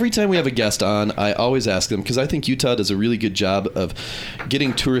 So every time we have a guest on, I always ask them, because I think Utah does a really good job of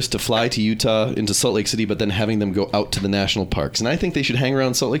getting tourists to fly to Utah, into Salt Lake City, but then having them go out to the national parks. And I think they should hang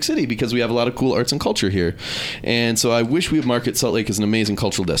around Salt Lake City because we have a lot of cool arts and culture here. And so I wish we would market Salt Lake as an amazing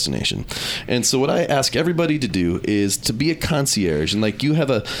cultural destination. And so what I ask everybody to do is to be a concierge. And like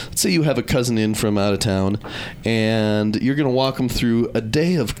let's say you have a cousin in from out of town, and you're going to walk them through a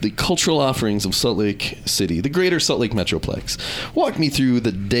day of the cultural offerings of Salt Lake City, the greater Salt Lake Metroplex. Walk me through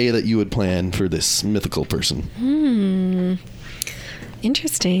the day that you would plan for this mythical person.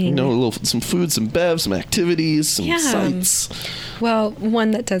 Interesting. You know, some food, some bev, some activities, some Yeah. sights. Well,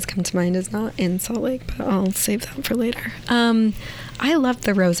 one that does come to mind is not in Salt Lake, but I'll save that for later. I love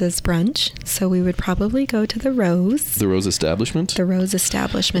the Roses brunch, so we would probably go to the Rose. The Rose Establishment. The Rose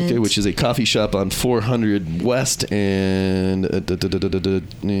establishment. Okay, which is a coffee shop on 400 West and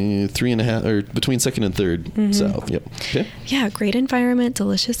 3.5, or between 2nd and 3rd South. Yep. Okay. Yeah, great environment,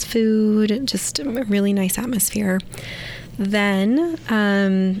 delicious food, just a really nice atmosphere. Then,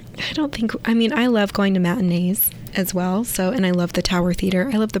 I love going to matinees as well. And I love the Tower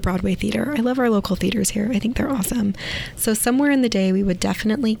Theater. I love the Broadway Theater. I love our local theaters here. I think they're awesome. So somewhere in the day, we would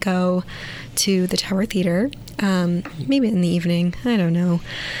definitely go to the Tower Theater. Maybe in the evening. I don't know.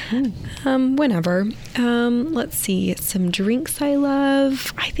 Whenever. Let's see. Some drinks I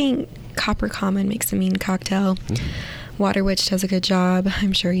love. I think Copper Common makes a mean cocktail. Water Witch does a good job.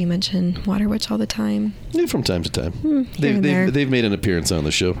 I'm sure you mention Water Witch all the time. Yeah, from time to time. here and there. They've made an appearance on the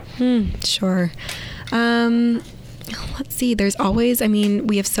show. Sure. Let's see. There's always,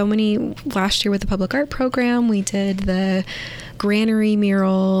 we have so many. Last year with the public art program, we did the Granary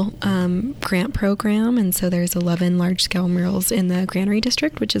Mural grant program, and so there's 11 large-scale murals in the Granary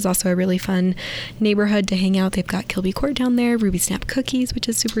District, which is also a really fun neighborhood to hang out. They've got Kilby Court down there, Ruby Snap Cookies, which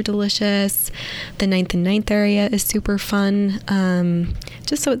is super delicious. The 9th and 9th area is super fun,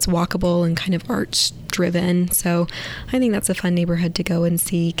 just so it's walkable and kind of arts-driven. So I think that's a fun neighborhood to go and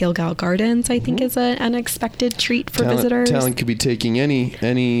see. Gilgal Gardens, I think, is an unexpected treat for visitors. Talent could be taking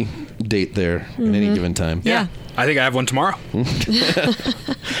any date there at any given time. Yeah. I think I have one tomorrow.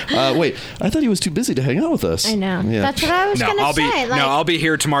 Wait, I thought he was too busy to hang out with us. I know. Yeah. That's what I was going to say. I'll be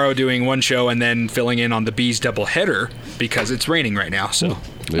here tomorrow doing one show and then filling in on the bees doubleheader because it's raining right now. So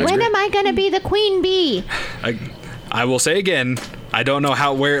when am I going to be the queen bee? I will say again, I don't know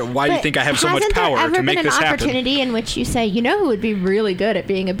why you think I have so much power to make this happen. Hasn't there ever been an opportunity in which you say, you know who would be really good at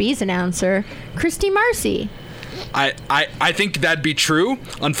being a bees announcer? Christy Marcy. I think that'd be true.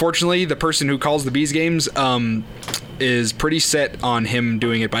 Unfortunately, the person who calls the bees games is pretty set on him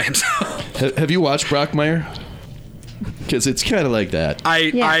doing it by himself. Have you watched Brockmire? Because it's kind of like that.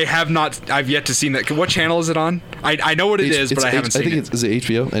 I have not. I've yet to see that. What channel is it on? I know what it is, but I haven't seen it. Is it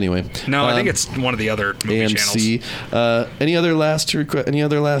HBO? Anyway. No, I think it's one of the other movie AMC. channels. Any other last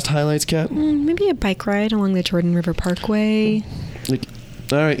highlights, Kat? Maybe a bike ride along the Jordan River Parkway.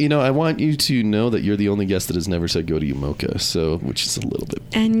 All right, I want you to know that you're the only guest that has never said go to Umoka, which is a little bit...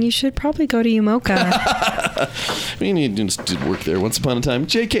 And you should probably go to Umoka. We did work there once upon a time.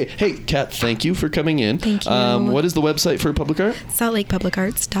 JK. Hey, Kat, thank you for coming in. Thank you. What is the website for Public Art?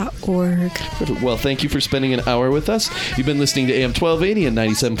 SaltLakePublicArts.org. Perfect. Well, thank you for spending an hour with us. You've been listening to AM 1280 and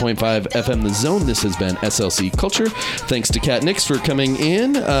 97.5 FM The Zone. This has been SLC Culture. Thanks to Kat Nix for coming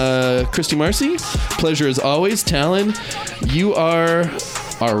in. Christy Marcy, pleasure as always. Talon, you are...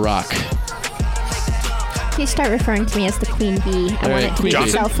 our rock. Please start referring to me as the queen bee. I want it to be a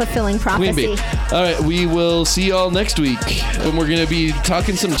self-fulfilling prophecy. All right, we will see y'all next week when we're going to be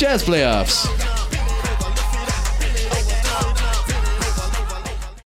talking some jazz playoffs.